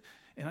use it.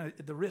 And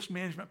the risk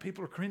management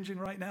people are cringing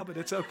right now, but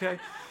it's okay.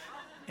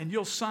 And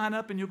you'll sign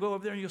up and you'll go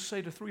over there and you'll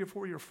say to 3 or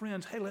 4 of your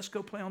friends, hey, let's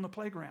go play on the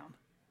playground.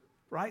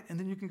 Right? And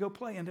then you can go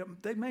play. And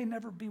they may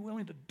never be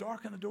willing to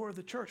darken the door of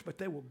the church, but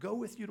they will go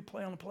with you to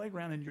play on the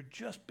playground, and you're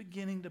just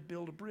beginning to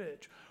build a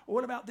bridge. Or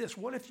what about this?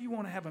 What if you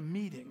want to have a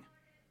meeting?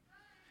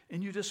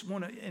 And you just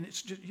want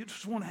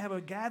to have a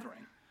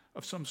gathering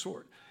of some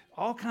sort.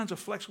 All kinds of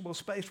flexible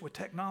space with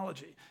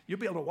technology. You'll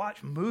be able to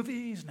watch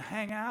movies and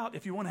hang out.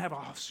 If you want to have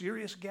a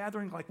serious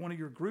gathering, like one of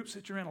your groups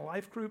that you're in, a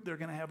life group, they're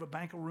going to have a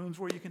bank of rooms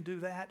where you can do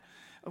that.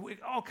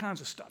 All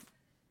kinds of stuff.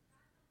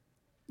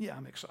 Yeah,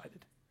 I'm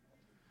excited.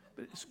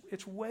 But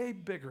it's way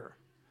bigger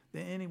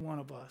than any one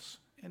of us.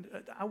 And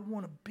I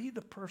want to be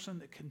the person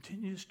that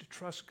continues to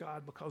trust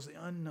God, because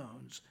the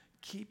unknowns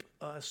keep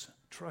us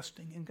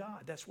trusting in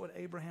God. That's what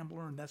Abraham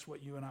learned. That's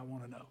what you and I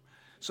want to know.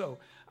 So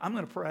I'm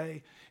going to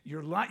pray.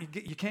 You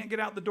can't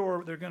get out the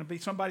door. There's going to be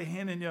somebody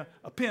handing you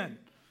a pen,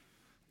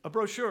 a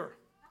brochure,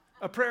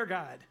 a prayer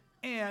guide,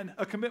 and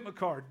a commitment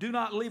card. Do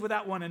not leave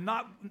without one. And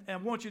I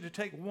want you to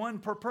take one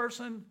per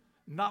person,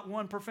 not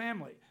one per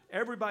family.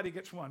 Everybody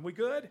gets one. We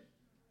good?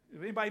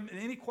 Anybody,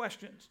 any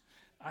questions?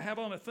 I have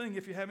on a thing.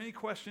 If you have any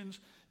questions,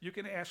 you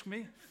can ask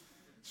me.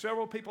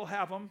 Several people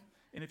have them.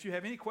 And if you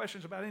have any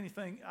questions about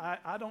anything,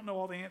 I don't know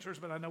all the answers,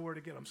 but I know where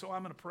to get them. So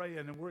I'm going to pray,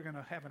 and then we're going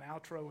to have an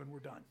outro, and we're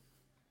done.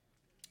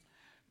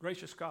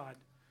 Gracious God,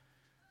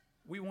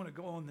 we want to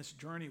go on this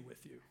journey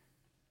with you,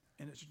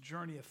 and it's a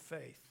journey of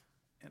faith.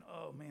 And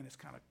oh man, is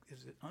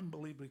it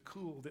unbelievably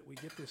cool that we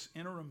get this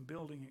interim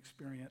building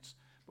experience,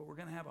 but we're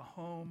going to have a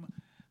home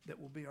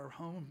that will be our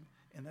home,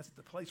 and that's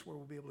the place where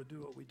we'll be able to do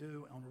what we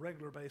do on a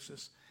regular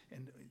basis.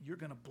 And you're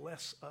going to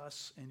bless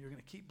us, and you're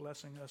going to keep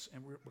blessing us,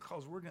 and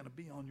because we're going to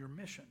be on your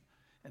mission.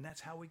 And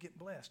that's how we get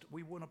blessed.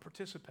 We want to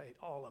participate,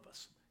 all of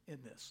us,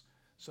 in this,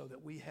 so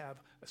that we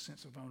have a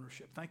sense of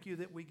ownership. Thank you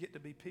that we get to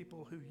be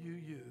people who you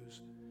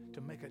use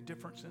to make a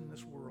difference in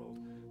this world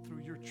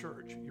through your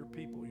church, your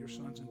people, your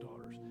sons and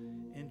daughters.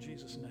 In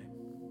Jesus' name,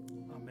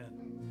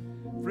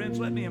 amen. Friends,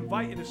 let me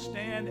invite you to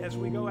stand as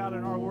we go out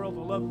in our world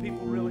to love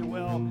people really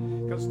well,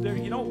 because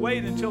you don't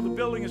wait until the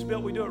building is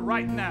built. We do it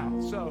right now.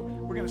 So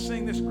we're going to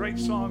sing this great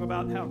song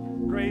about how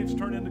graves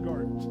turn into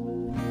gardens.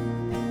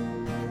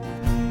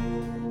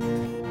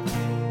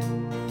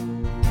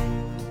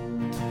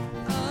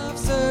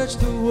 Search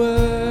the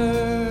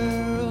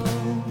world,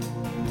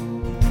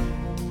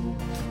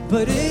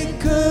 but it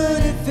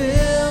couldn't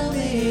fill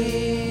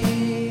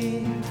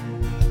me.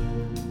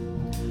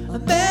 A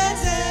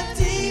man's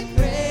empty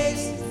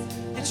praise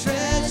and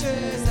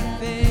treasures of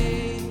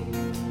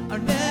faith are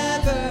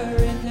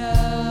never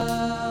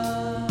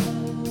enough.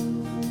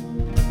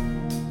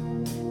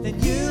 Then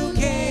you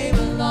came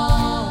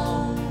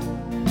along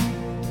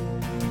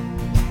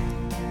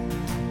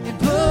and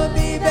put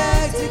me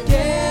back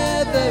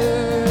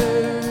together.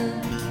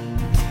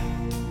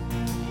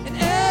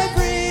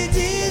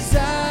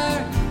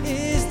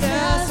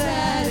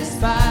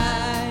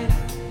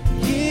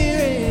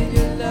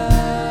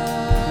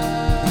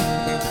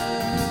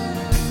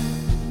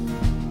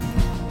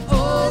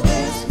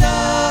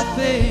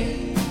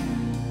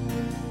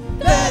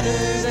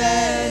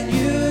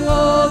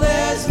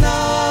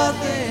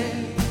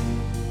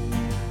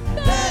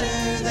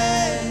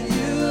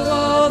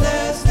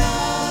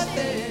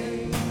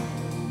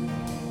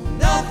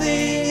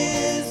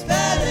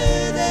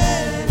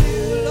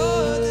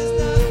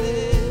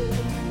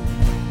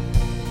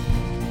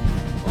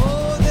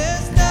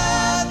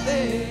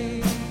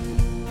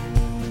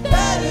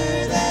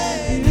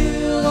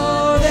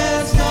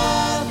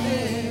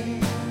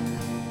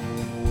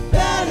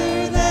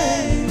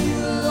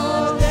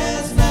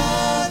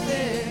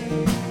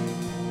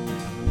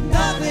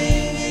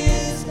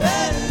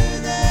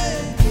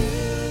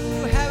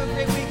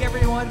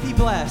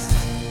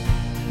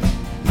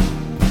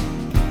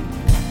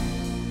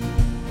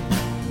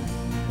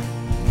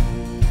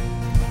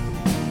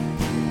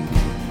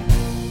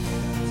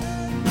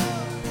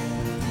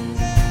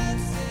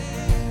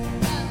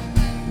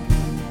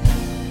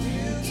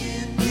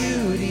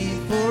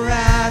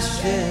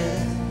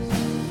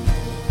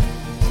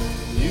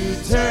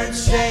 turn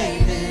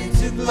shame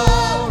into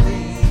glory.